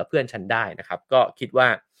ช่วยเหลือเพื่อนฉันได้นะครับก็คิดว่า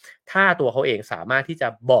ถ้าตัวเขาเองสามารถที่จะ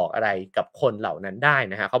บอกอะไรกับคนเหล่านั้นได้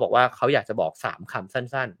นะฮะเขาบอกว่าเขาอยากจะบอก3คำ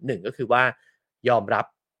สั้นๆ1ก็คือว่ายอมรับ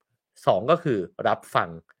2ก็คือรับฟัง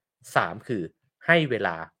3คือให้เวล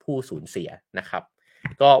าผู้สูญเสียนะครับ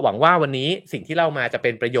ก็หวังว่าวันนี้สิ่งที่เล่ามาจะเ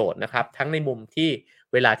ป็นประโยชน์นะครับทั้งในมุมที่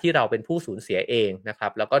เวลาที่เราเป็นผู้สูญเสียเองนะครั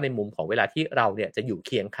บแล้วก็ในมุมของเวลาที่เราเนี่ยจะอยู่เ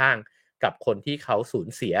คียงข้างกับคนที่เขาสูญ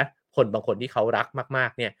เสียคนบางคนที่เขารักมา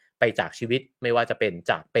กๆเนี่ยไปจากชีวิตไม่ว่าจะเป็น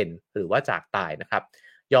จากเป็นหรือว่าจากตายนะครับ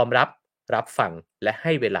ยอมรับฟังและใ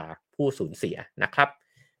ห้เวลาผู้สูญเสียนะครับ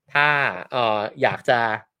ถ้าอยากจะ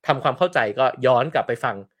ทำความเข้าใจก็ย้อนกลับไป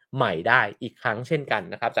ฟังใหม่ได้อีกครั้งเช่นกัน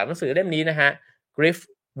นะครับจากหนังสือเล่มนี้นะฮะ Grief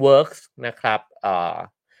Works นะครับ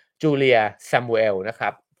จูเลียแซมูเอลนะครั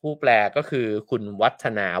บผู้แปลก็คือคุณวัฒ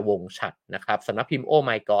นาวงศ์ฉัตรนะครับสำนักพิมพ์ Oh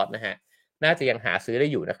My God นะฮะน่าจะยังหาซื้อได้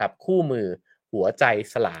อยู่นะครับคู่มือหัวใจ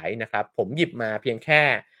สลายนะครับผมหยิบมาเพียงแค่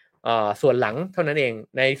ส่วนหลังเท่านั้นเอง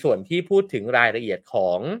ในส่วนที่พูดถึงรายละเอียดข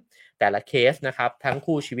องแต่ละเคสนะครับทั้ง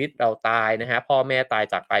คู่ชีวิตเราตายนะฮะพ่อแม่ตาย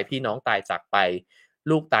จากไปพี่น้องตายจากไป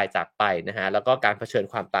ลูกตายจากไปนะฮะแล้วก็การเผชิญ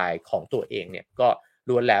ความตายของตัวเองเนี่ยก็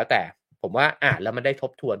ล้วนแล้วแต่ผมว่าอ่านแล้วมันได้ท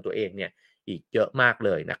บทวนตัวเองเนี่ยอีกเยอะมากเล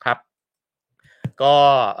ยนะครับก็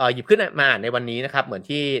หยิบขึ้นมาอ่านในวันนี้นะครับเหมือน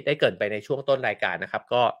ที่ได้เกริ่นไปในช่วงต้นรายการนะครับ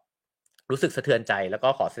ก็รู้สึกสะเทือนใจแล้วก็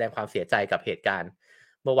ขอแสดงความเสียใจกับเหตุการณ์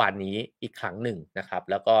เมื่อวานนี้อีกครั้งหนึ่งนะครับ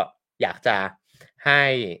แล้วก็อยากจะให้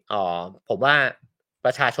ผมว่าป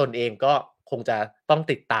ระชาชนเองก็คงจะต้อง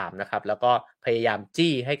ติดตามนะครับแล้วก็พยายาม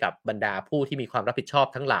จี้ให้กับบรรดาผู้ที่มีความรับผิดชอบ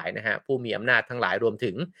ทั้งหลายนะฮะผู้มีอำนาจทั้งหลายรวม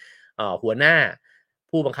ถึงหัวหน้า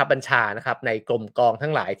ผู้บังคับบัญชานะครับในกรมกองทั้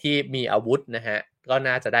งหลายที่มีอาวุธนะฮะก็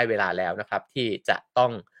น่าจะได้เวลาแล้วนะครับที่จะต้อ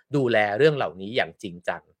งดูแลเรื่องเหล่านี้อย่างจริง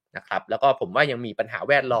จังนะครับแล้วก็ผมว่ายังมีปัญหา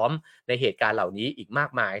แวดล้อมในเหตุการณ์เหล่านี้อีกมา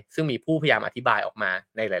กมายซึ่งมีผู้พยายามอธิบายออกมา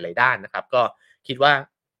ในหลายๆด้านนะครับก็คิดว่า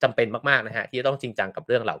จำเป็นมากๆนะฮะที่จะต้องจริงจังกับเ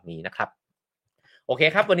รื่องเหล่านี้นะครับโอเค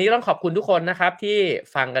ครับวันนี้ต้องขอบคุณทุกคนนะครับที่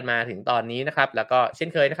ฟังกันมาถึงตอนนี้นะครับแล้วก็เช่น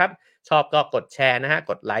เคยนะครับชอบก็กดแชร์นะฮะ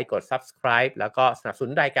กดไลค์กด Subscribe แล้วก็สนับสนุ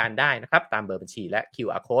นรายการได้นะครับตามเบอร์บัญชีและ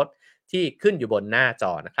QR Code ที่ขึ้นอยู่บนหน้าจ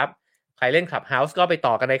อนะครับใครเล่น Clubhouse ก็ไป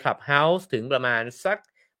ต่อกันใน Clubhouse ถึงประมาณสัก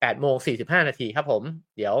8:45 นาทีครับผม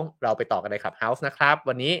เดี๋ยวเราไปต่อกันใน Clubhouse นะครับ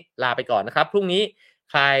วันนี้ลาไปก่อนนะครับพรุ่งนี้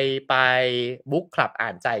ใครไปบุ๊กคลับอ่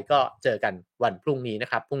านใจก็เจอกันวันพรุ่งนี้นะ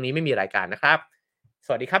ครับพรุ่งนี้ไม่มีรายการนะครับส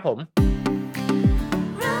วัสดีครับผม